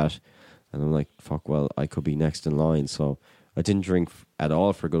struggled with that. And I'm like, fuck, well, I could be next in line. So I didn't drink at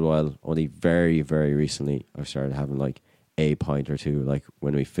all for a good while. Only very, very recently, I've started having like a pint or two. Like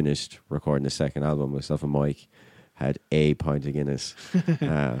when we finished recording the second album, myself and Mike had a pint of Guinness.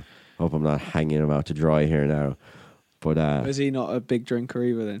 Hope I'm not hanging him out to dry here now. But is he not a big drinker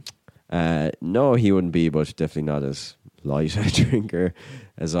either then? No, he wouldn't be, but definitely not as light a drinker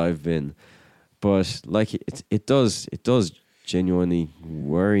as I've been. But like it does genuinely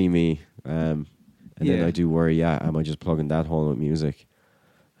worry me. And then I do worry, am I just plugging that hole with music?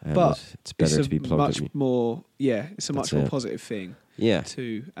 But it's better to be plugged with me. It's a much more positive thing. Yeah.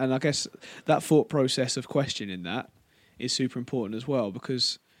 Too. And I guess that thought process of questioning that is super important as well,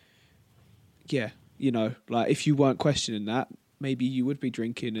 because like if you weren't questioning that, maybe you would be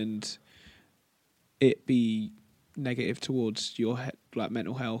drinking and it be negative towards your like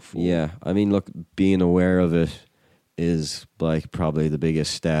mental health. Yeah, I mean, look, being aware of it is like probably the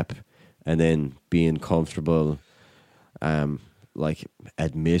biggest step, and then being comfortable, like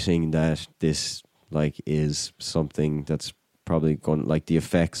admitting that this like is something that's probably going, like the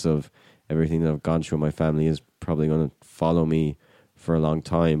effects of everything that I've gone through in my family is probably going to follow me for a long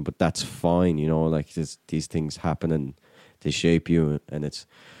time, but that's fine, like these things happen and they shape you, and it's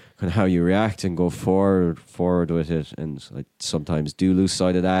kind of how you react and go forward with it. And I sometimes do lose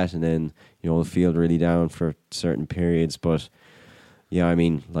sight of that, and then I'll feel really down for certain periods. But yeah, I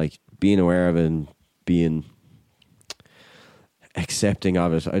mean, like being aware of it and being accepting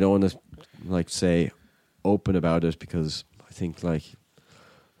of it. I don't want to like say open about it, because I think like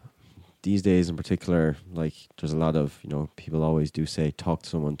these days in particular, like there's a lot of, people always do say talk to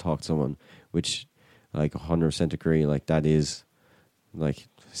someone, which like 100% agree, like that is like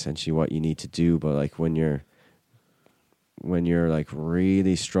essentially what you need to do. But like when you're like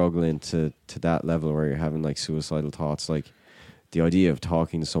really struggling to that level where you're having like suicidal thoughts, like the idea of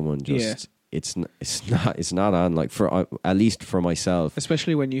talking to someone just it's not on, like, for at least for myself,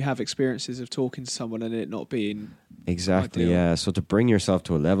 especially when you have experiences of talking to someone and it not being exactly ideal. Yeah, so to bring yourself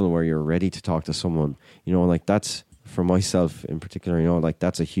to a level where you're ready to talk to someone, like that's for myself in particular, like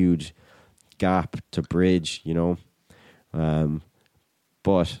that's a huge gap to bridge,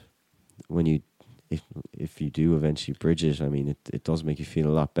 but when you if you do eventually bridge it, I mean it does make you feel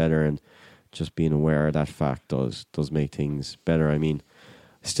a lot better, and just being aware of that fact does make things better. I mean,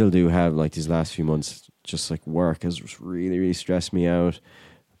 I still do have like these last few months, just like work has just really, really stressed me out.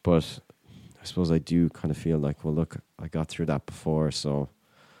 But I suppose I do kind of feel like, well, look, I got through that before. So,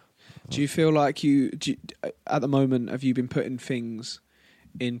 do you feel like at the moment, have you been putting things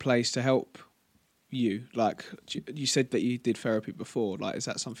in place to help you? Like you said that you did therapy before. Like, is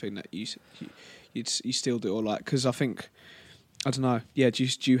that something that you still do, or like? Because I think, I don't know. Yeah, do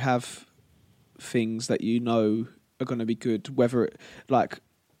you have things that are going to be good, whether it, like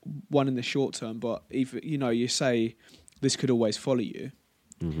one in the short term, but even you say this could always follow you,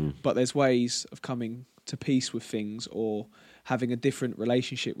 but there's ways of coming to peace with things or having a different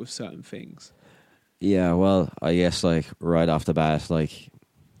relationship with certain things. Yeah, well, I guess like right off the bat, like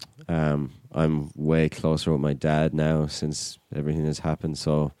I'm way closer with my dad now since everything has happened.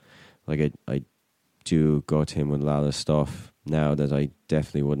 So like I do go to him with a lot of stuff now that I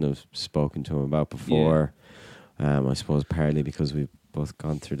definitely wouldn't have spoken to him about before. I suppose partly because we've both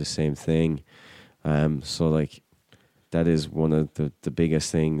gone through the same thing. So like that is one of the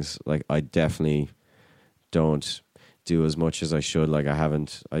biggest things. Like I definitely don't do as much as I should. Like I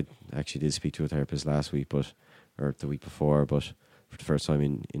actually did speak to a therapist last week, or the week before, but for the first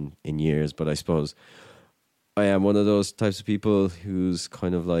time in years. But I suppose I am one of those types of people who's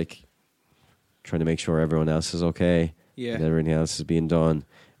kind of like trying to make sure everyone else is okay. Yeah. And everything else is being done.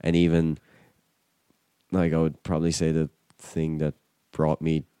 And even like I would probably say the thing that brought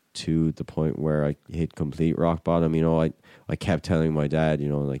me to the point where I hit complete rock bottom, I kept telling my dad,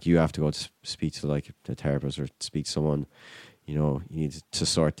 like you have to go to speak to like a therapist or speak to someone, you need to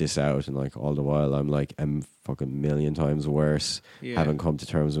sort this out. And like all the while I'm fucking million times worse, haven't come to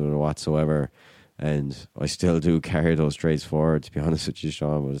terms with it whatsoever. And I still do carry those traits forward, to be honest with you,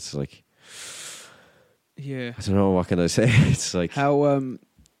 Sean, but it's like, yeah, I don't know, what can I say? It's like, how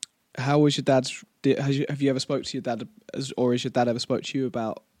was your dad's? Have you ever spoke to your dad, or has your dad ever spoke to you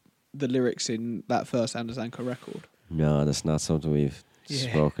about the lyrics in that first Anders Anker record? No, that's not something we've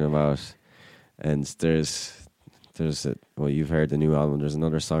spoken about. And there's you've heard the new album. There's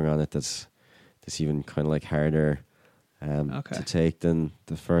another song on it that's even kind of like harder to take than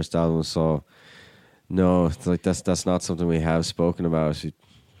the first album. So no, it's like that's not something we have spoken about. Do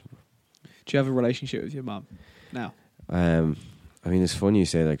you have a relationship with your mum now? I mean, it's funny you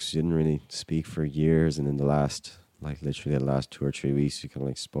say that, 'cause she didn't really speak for years, and in the last, like literally the last 2 or 3 weeks, she kind of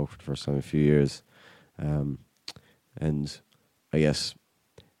like spoke for the first time in a few years. And I guess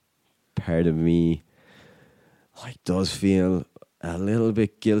part of me like does feel a little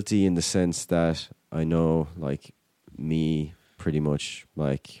bit guilty in the sense that I know like me pretty much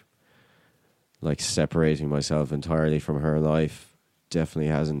like separating myself entirely from her life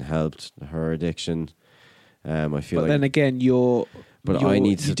definitely hasn't helped her addiction. I feel but then again, you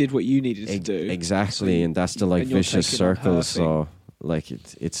did what you needed to do exactly, so and that's the like vicious circle. So like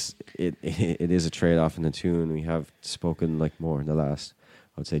it is a trade off in the tune. We have spoken like more in the last,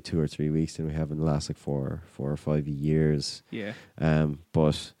 I would say 2 or 3 weeks than we have in the last like 4 or 5 years. Yeah.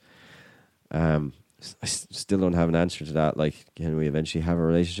 But I still don't have an answer to that. Like, can we eventually have a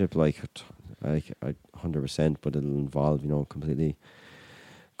relationship? Like 100%, but it'll involve, completely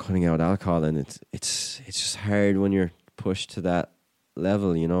cutting out alcohol, and it's just hard when you're pushed to that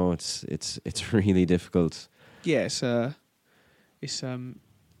level. It's really difficult. Yeah,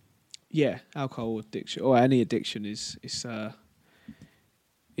 alcohol addiction or any addiction is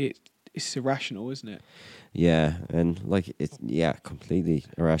it's irrational, isn't it? Yeah, and like completely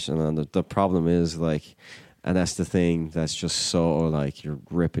irrational. And the problem is like, and that's the thing that's just so like you're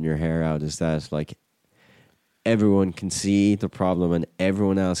ripping your hair out, is that like everyone can see the problem and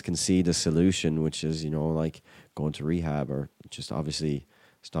everyone else can see the solution, which is like going to rehab or just obviously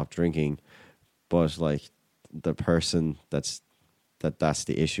stop drinking. But like the person that's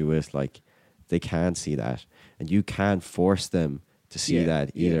the issue with, like they can't see that, and you can't force them to see that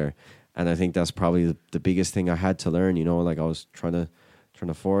either. And I think that's probably the biggest thing I had to learn. Like I was trying to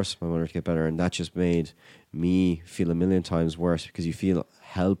force my mother to get better, and that just made me feel a million times worse, because you feel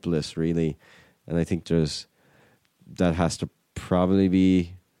helpless, really. And I think that has to probably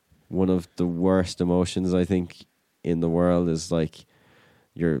be one of the worst emotions I think in the world, is like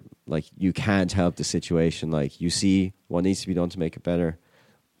you can't help the situation. Like you see what needs to be done to make it better,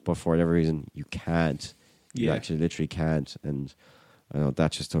 but for whatever reason you can't. You actually literally can't. And I know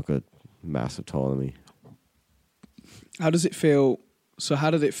that just took a massive toll on me. How does it feel? So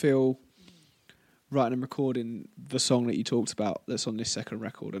how did it feel writing and recording the song that you talked about that's on this second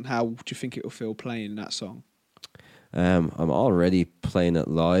record, and how do you think it will feel playing that song? I'm already playing it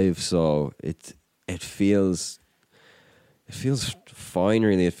live, so it feels fine,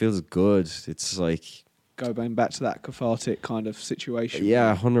 really. It feels good. It's like going back to that cathartic kind of situation.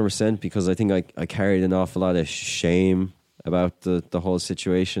 Yeah, 100%, because I think I carried an awful lot of shame about the whole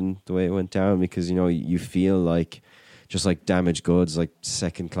situation, the way it went down, because you feel like just like damaged goods, like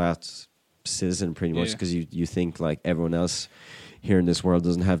second class citizen pretty much, because you think like everyone else here in this world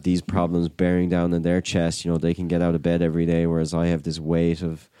doesn't have these problems bearing down on their chest. They can get out of bed every day, whereas I have this weight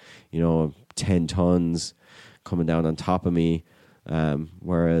of 10 tons coming down on top of me.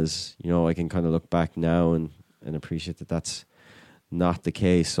 Whereas I can kind of look back now and appreciate that that's not the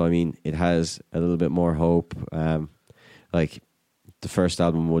case. So I mean, it has a little bit more hope. Like the first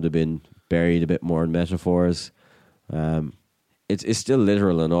album would have been buried a bit more in metaphors. It's still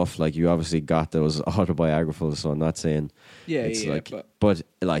literal enough. Like you obviously got those autobiographical, so I'm not saying but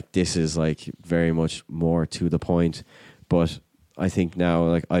like this is like very much more to the point. But I think now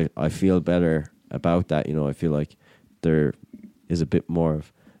like I feel better about that. I feel like there is a bit more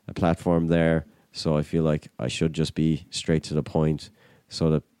of a platform there, so I feel like I should just be straight to the point, so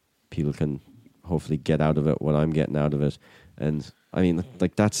that people can hopefully get out of it what I'm getting out of it. And I mean,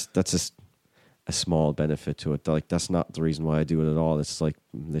 like that's just a small benefit to it. Like that's not the reason why I do it at all. It's like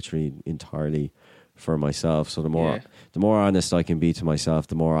literally entirely for myself. So the more honest I can be to myself,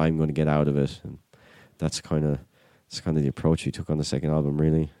 the more I'm going to get out of it. And that's kind of the approach we took on the second album,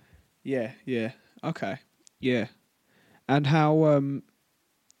 really. Yeah. Okay. Yeah. And how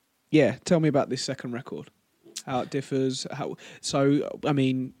tell me about this second record. How it differs. I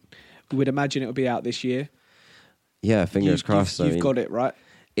mean, we would imagine it'll be out this year. Yeah, fingers crossed. You've got it, right?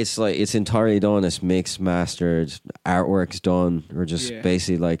 It's like it's entirely done. It's mixed, mastered, artwork's done. We're just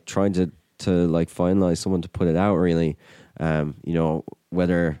basically like trying to like finalize someone to put it out, really.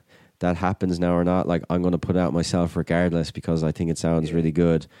 Whether that happens now or not, like I'm going to put it out myself regardless, because I think it sounds really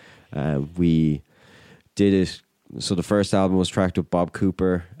good. We did it. So the first album was tracked with Bob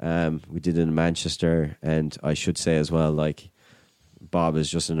Cooper. We did it in Manchester, and I should say as well, like Bob is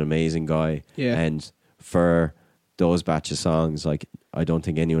just an amazing guy. Yeah. And for those batch of songs, like, I don't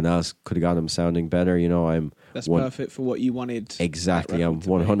think anyone else could have got him sounding better. You know, That's perfect for what you wanted. Exactly. I'm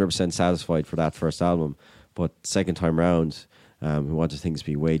 100% satisfied for that first album. But second time round, we wanted things to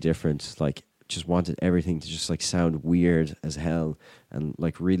be way different. Like, just wanted everything to just like sound weird as hell and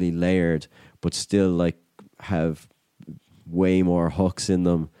like really layered, but still like have way more hooks in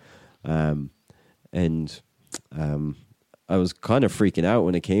them. I was kind of freaking out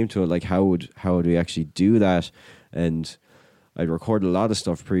when it came to it. Like, how would we actually do that? And I'd recorded a lot of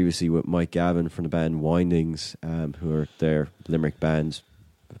stuff previously with Mike Gavin from the band Windings, who are their Limerick band,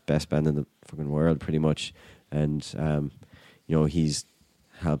 best band in the fucking world, pretty much. And you know, he's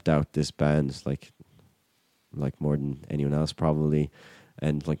helped out this band like more than anyone else probably.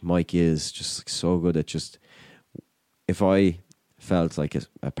 And like Mike is just like so good at just, if I felt like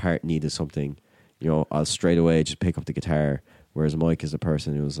a part needed something, you know, I'll straight away just pick up the guitar. Whereas Mike is a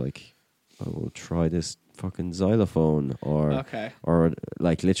person who was like, oh, we'll try this fucking xylophone or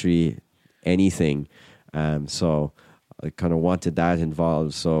like literally anything. So I kind of wanted that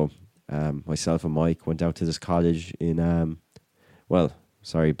involved. So myself and Mike went out to this cottage in,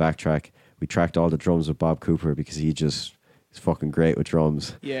 backtrack. We tracked all the drums with Bob Cooper because he's fucking great with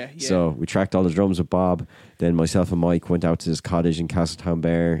drums. Yeah. So we tracked all the drums with Bob. Then myself and Mike went out to this cottage in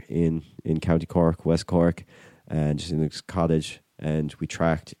Castletownbere in County Cork, West Cork, and just in this cottage, and we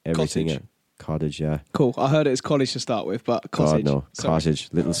tracked everything. Cottage, yeah. Cool. I heard it was college to start with, but cottage. God, no. Sorry. Cottage,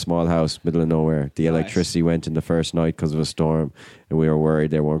 little small house, middle of nowhere. The electricity went in the first night because of a storm, and we were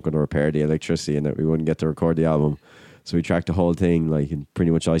worried they weren't going to repair the electricity and that we wouldn't get to record the album. So we tracked the whole thing like in pretty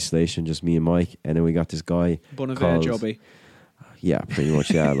much isolation, just me and Mike, and then we got this guy Bon Iver jobby. Yeah, pretty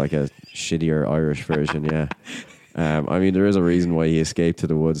much, yeah, like a shittier Irish version, yeah. I mean, there is a reason why he escaped to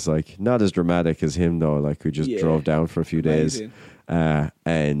the woods, like, not as dramatic as him, though, like, we just drove down for a few days. And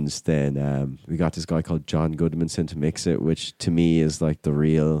then we got this guy called John Goodmanson to mix it, which to me is like the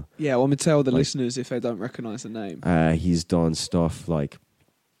real... Yeah, well, I'm going to tell the listeners if they don't recognise the name. He's done stuff like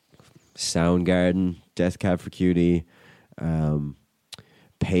Soundgarden, Death Cab for Cutie,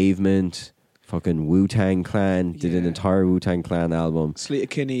 Pavement... Fucking Wu-Tang Clan did an entire Wu-Tang Clan album. Sleater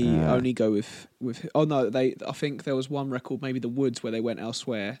Kinney only go with. Oh no, I think there was one record, maybe The Woods, where they went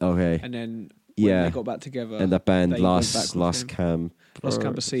elsewhere. Okay, and then when they got back together, and that band Los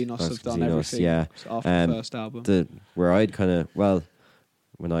Campesinos have done everything. Yeah, after the first album. Where I'd kind of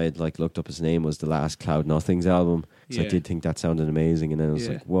when I had like looked up his name was the last Cloud Nothings album. So I did think that sounded amazing, and then I was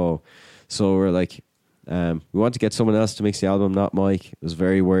like, whoa. So we're like, we want to get someone else to mix the album, not Mike. I was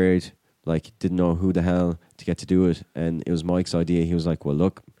very worried. Like, didn't know who the hell to get to do it. And it was Mike's idea. He was like, well,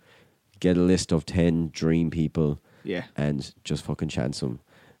 look, get a list of 10 dream people and just fucking chance them.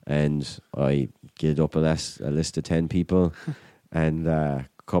 And I get up a list of 10 people. And a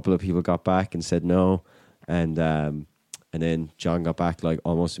couple of people got back and said no. And then John got back like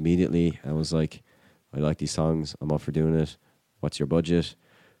almost immediately and was like, I like these songs. I'm up for doing it. What's your budget?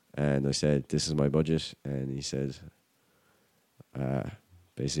 And I said, this is my budget. And he said,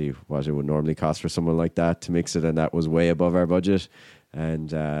 basically what it would normally cost for someone like that to mix it, and that was way above our budget.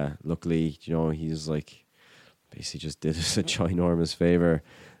 And luckily, you know, he's like basically just did us a ginormous favor.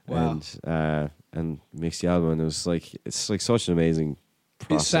 Wow. And mixed the album, and it's like such an amazing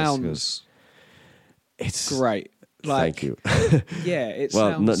process. It's great. Like, thank you. Yeah, it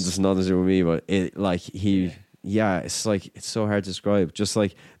well, sounds... just not as with me, but it like he. Yeah, it's like, it's so hard to describe. Just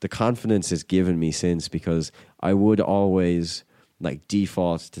like the confidence it's given me since, because I would always like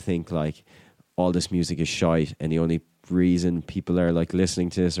default to think like all this music is shite and the only reason people are like listening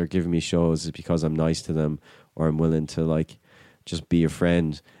to this or giving me shows is because I'm nice to them or I'm willing to like just be a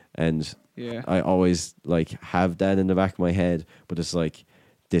friend. And I always like have that in the back of my head, but it's like,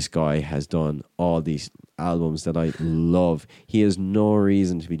 this guy has done all these albums that I love. He has no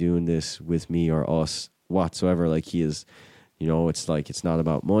reason to be doing this with me or us whatsoever. Like, he is, you know, it's like, it's not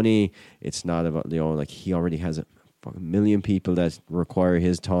about money. It's not about, you know, like, he already has a fucking million people that require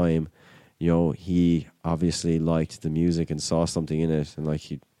his time. You know, he obviously liked the music and saw something in it, and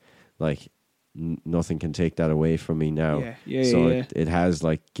like, nothing can take that away from me now. It has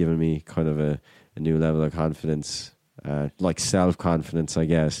like given me kind of a new level of confidence, like self-confidence, I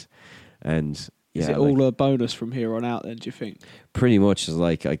guess. And is it all a bonus from here on out then, do you think? Pretty much. Is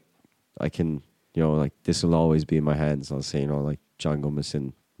like I can, you know, like, this will always be in my hands. I'll say, you know, like, John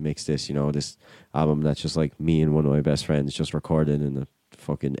Goodmanson mixed this, you know, this album that's just like me and one of my best friends just recorded in a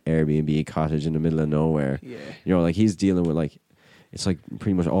fucking Airbnb cottage in the middle of nowhere. You know, like, he's dealing with like, it's like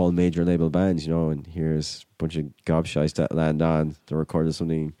pretty much all major label bands, you know, and here's a bunch of gobshites that land on to record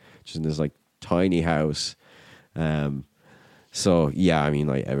something just in this like tiny house. So yeah, I mean,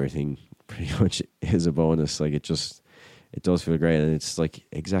 like everything pretty much is a bonus. Like it does feel great, and it's like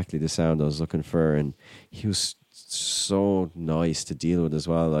exactly the sound I was looking for. And he was so nice to deal with as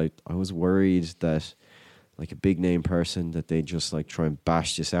well. I was worried that like a big name person that they just like try and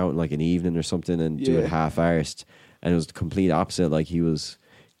bash this out in like an evening or something and do it half-arsed, and it was the complete opposite. Like he was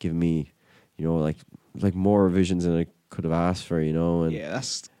giving me, you know, like more revisions than I could have asked for, you know. And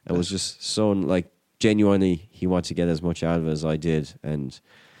it was just so like genuinely he wanted to get as much out of it as I did, and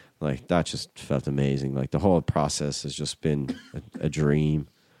like that just felt amazing. Like the whole process has just been a dream.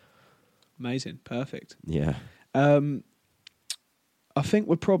 Amazing, perfect. Yeah. I think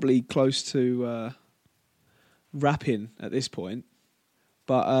we're probably close to rapping at this point,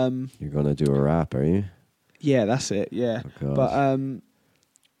 but You're gonna do a rap, are you? yeah, that's it. Yeah, Oh, God. but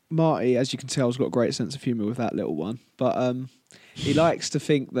Marty, as you can tell, has got a great sense of humour with that little one. But he likes to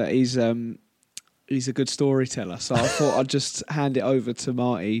think that he's a good storyteller. So I thought I'd just hand it over to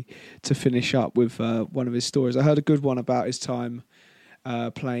Marty to finish up with one of his stories. I heard a good one about his time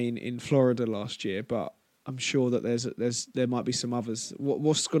playing in Florida last year, but I'm sure that there might be some others. What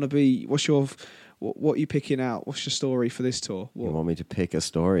are you picking out? What's your story for this tour? You want me to pick a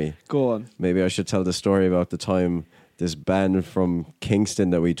story? Go on. Maybe I should tell the story about the time this band from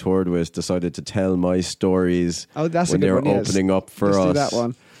Kingston that we toured with decided to tell my stories That's when a good they were one, yes. opening up for Let's us. do that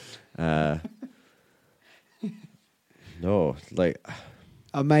one. No, like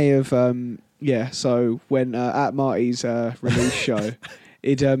I may have, so when at Marty's release show,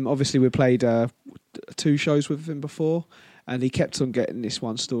 it obviously we played 2 shows with him before, and he kept on getting this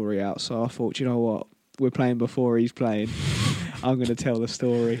one story out. So I thought, you know what, we're playing before he's playing. I'm going to tell the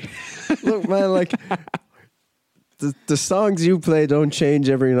story. look, man, like the songs you play don't change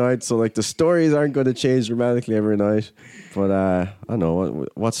every night, so like the stories aren't going to change dramatically every night. But I don't know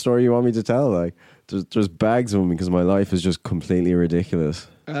what story you want me to tell. Like there's bags of them because my life is just completely ridiculous.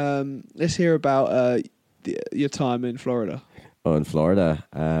 Let's hear about your time in Florida. Oh, in Florida.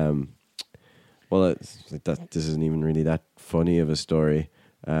 Well, it's like that. This isn't even really that funny of a story.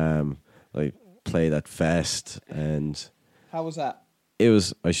 Like played at Fest, and How was that? it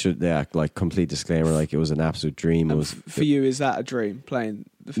was. Like complete disclaimer. Like it was an absolute dream. It was For you, is that a dream, playing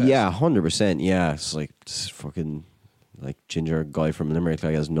the Fest? Yeah, 100%. Yeah, it's like this fucking like ginger guy from Limerick.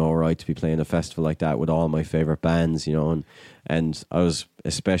 Like has no right to be playing a festival like that with all my favorite bands, you know. And I was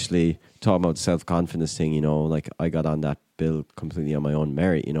especially talking about the self-confidence thing, you know. Like I got on that bill completely on my own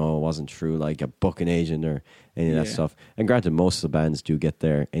merit, you know. It wasn't through like a booking agent or any of that stuff. And granted, most of the bands do get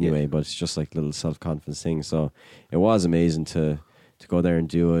there anyway, but it's just like little self-confidence thing. So it was amazing to go there and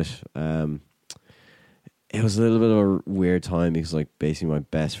do it. It was a little bit of a weird time because like basically my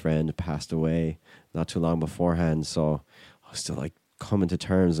best friend passed away not too long beforehand, so I was still like coming to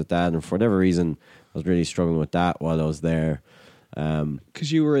terms with that, and for whatever reason I was really struggling with that while I was there.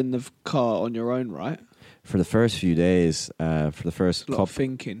 Because you were in the car on your own, right? For the first few days, for the first A lot couple, of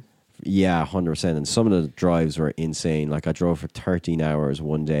thinking. yeah, 100%. And some of the drives were insane. Like I drove for 13 hours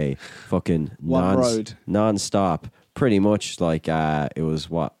one day, fucking One road. non-stop, pretty much. Like it was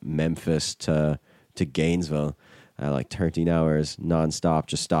Memphis to Gainesville, like 13 hours non-stop,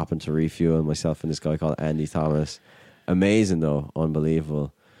 just stopping to refuel. Myself and this guy called Andy Thomas. Amazing though,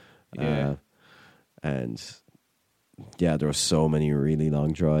 unbelievable. Yeah. And yeah, there were so many really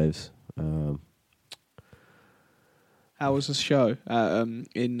long drives. How was the show?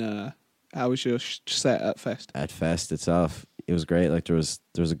 How was your set at Fest? At Fest itself, it was great. Like there was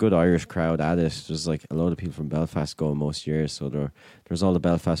a good Irish crowd at it. There's like a lot of people from Belfast going most years, so there was all the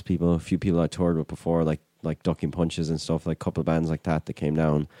Belfast people, a few people I toured with before, like Ducking Punches and stuff, like a couple of bands like that came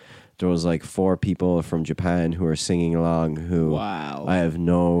down. There was like 4 people from Japan who were singing along who Wow. I have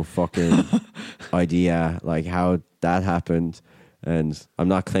no fucking idea like how that happened, and I'm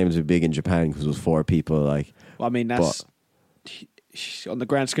not claiming to be big in Japan because it was 4 people. Like, Well, I mean, that's on the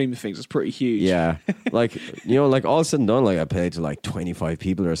grand scheme of things, it's pretty huge. yeah, like, you know, like all said and done, like I played to like 25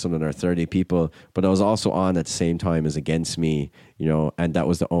 people or something, or 30 people, but I was also on at the same time as Against Me, you know, and that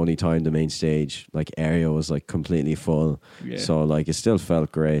was the only time the main stage like area was like completely full. Yeah. So like it still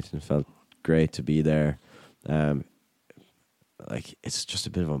felt great, and felt great to be there. Like it's just a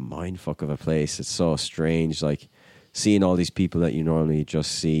bit of a mindfuck of a place. It's so strange, like seeing all these people that you normally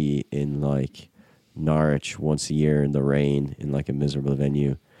just see in like Norwich once a year in the rain in like a miserable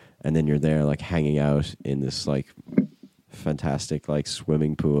venue, and then you're there like hanging out in this like fantastic like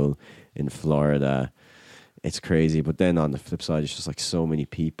swimming pool in Florida. It's crazy. But then on the flip side, it's just like so many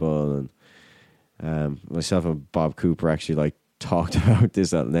people, and myself and Bob Cooper actually like talked about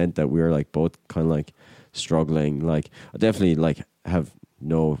this at length, that we were like both kind of like struggling. Like I definitely like have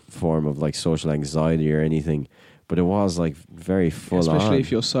no form of like social anxiety or anything, but it was like very full Especially on.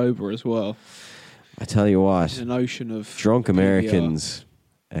 if you're sober as well. I tell you what, An ocean of drunk PBR. Americans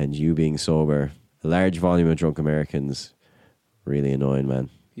and you being sober, a large volume of drunk Americans, really annoying, man.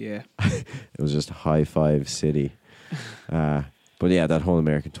 Yeah. It was just high five city. But yeah, that whole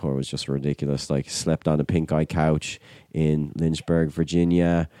American tour was just ridiculous. Like, slept on a pink eye couch in Lynchburg,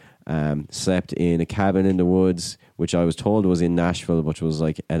 Virginia. Slept in a cabin in the woods, which I was told was in Nashville, which was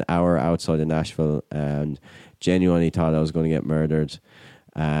like an hour outside of Nashville, and genuinely thought I was going to get murdered.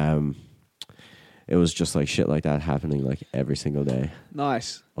 It was just like shit like that happening like every single day.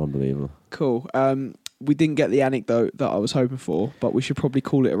 Nice. Unbelievable. Cool. We didn't get the anecdote that I was hoping for, but we should probably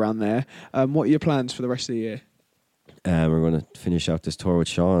call it around there. What are your plans for the rest of the year? We're going to finish out this tour with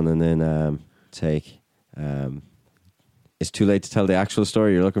Sean and then take... it's too late to tell the actual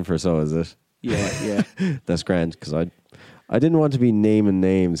story you're looking for, so is it? Yeah. That's grand, because I didn't want to be naming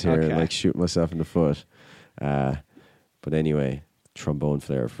names here and Okay. like shoot myself in the foot. But anyway, trombone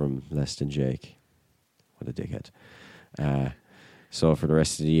player from Less Than Jake. What a dickhead. So for the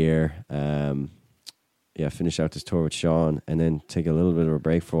rest of the year, finish out this tour with Sean and then take a little bit of a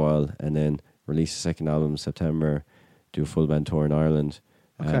break for a while and then release a second album in September, do a full band tour in Ireland,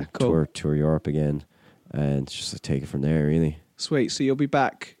 Okay, cool. tour Europe again, and just take it from there, really. Sweet. So you'll be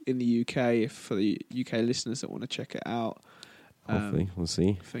back in the UK for the UK listeners that want to check it out. Hopefully, we'll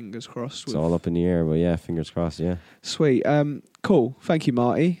see. Fingers crossed. It's all up in the air, but yeah, fingers crossed, yeah. Sweet. Cool. Thank you,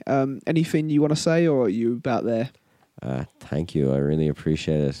 Marty. Anything you want to say, or are you about there? Thank you. I really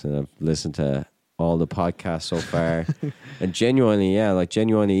appreciate it. And I've listened to all the podcasts so far. And genuinely,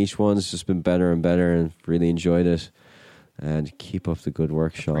 each one's just been better and better, and really enjoyed it. And keep up the good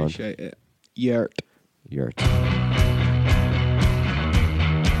work, Sean. Appreciate it. Yurt.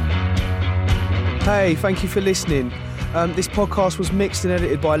 Hey, thank you for listening. This podcast was mixed and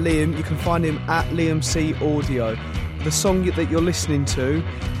edited by Liam. You can find him at Liam C Audio. The song that you're listening to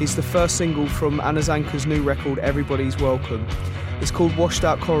is the first single from Anna Zanka's new record, Everybody's Welcome. It's called Washed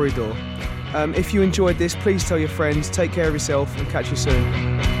Out Corridor. If you enjoyed this, please tell your friends. Take care of yourself and catch you soon.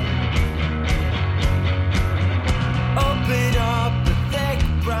 Open up the thick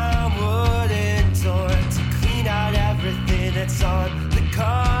brown wooden door to clean out everything that's on the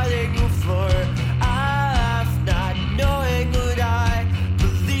cutting room floor. I left not knowing what I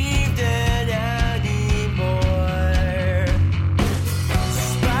believed in anymore.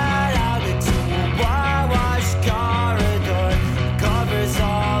 Spread out into a whitewashed corridor, covers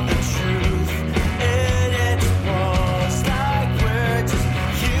all the truth in its walls, like we're just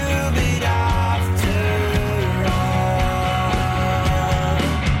human after all.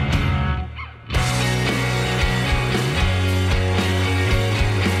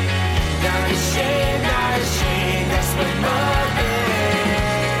 Not ashamed, that's my mother.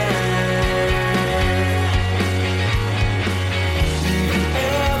 Even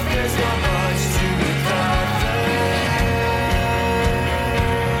if there's not much to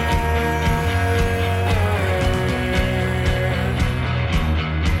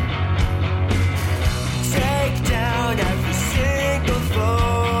take down every single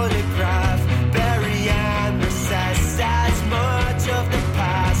photograph, bury and recess as much of the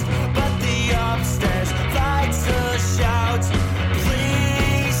past, but the upstairs lights still shout,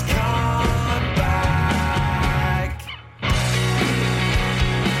 please come back.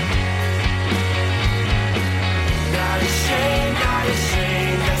 Not ashamed,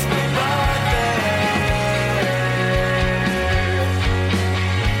 that's my mother.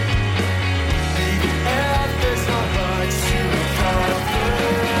 Even if there's not much to recover.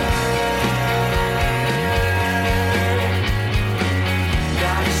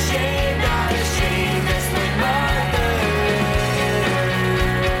 Not ashamed, that's my mother.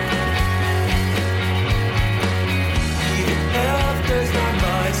 Even if there's not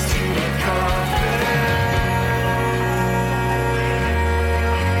much to recover.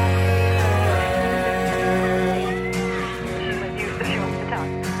 Use the show to talk.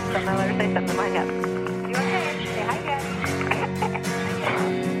 Something, let her say something like that. You okay? Say hi, Daddy. Hi,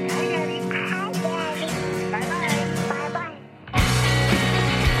 Daddy. Hi, Daddy. Bye-bye. Bye-bye.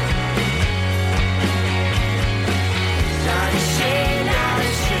 Not ashamed,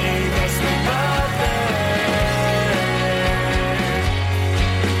 that's my mother.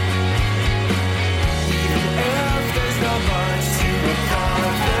 Even if there's not much to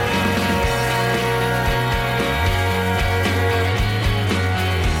recover.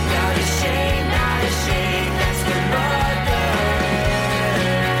 Not ashamed, that's my mother.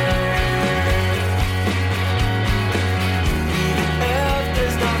 Even if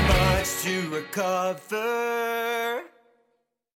there's not much to recover.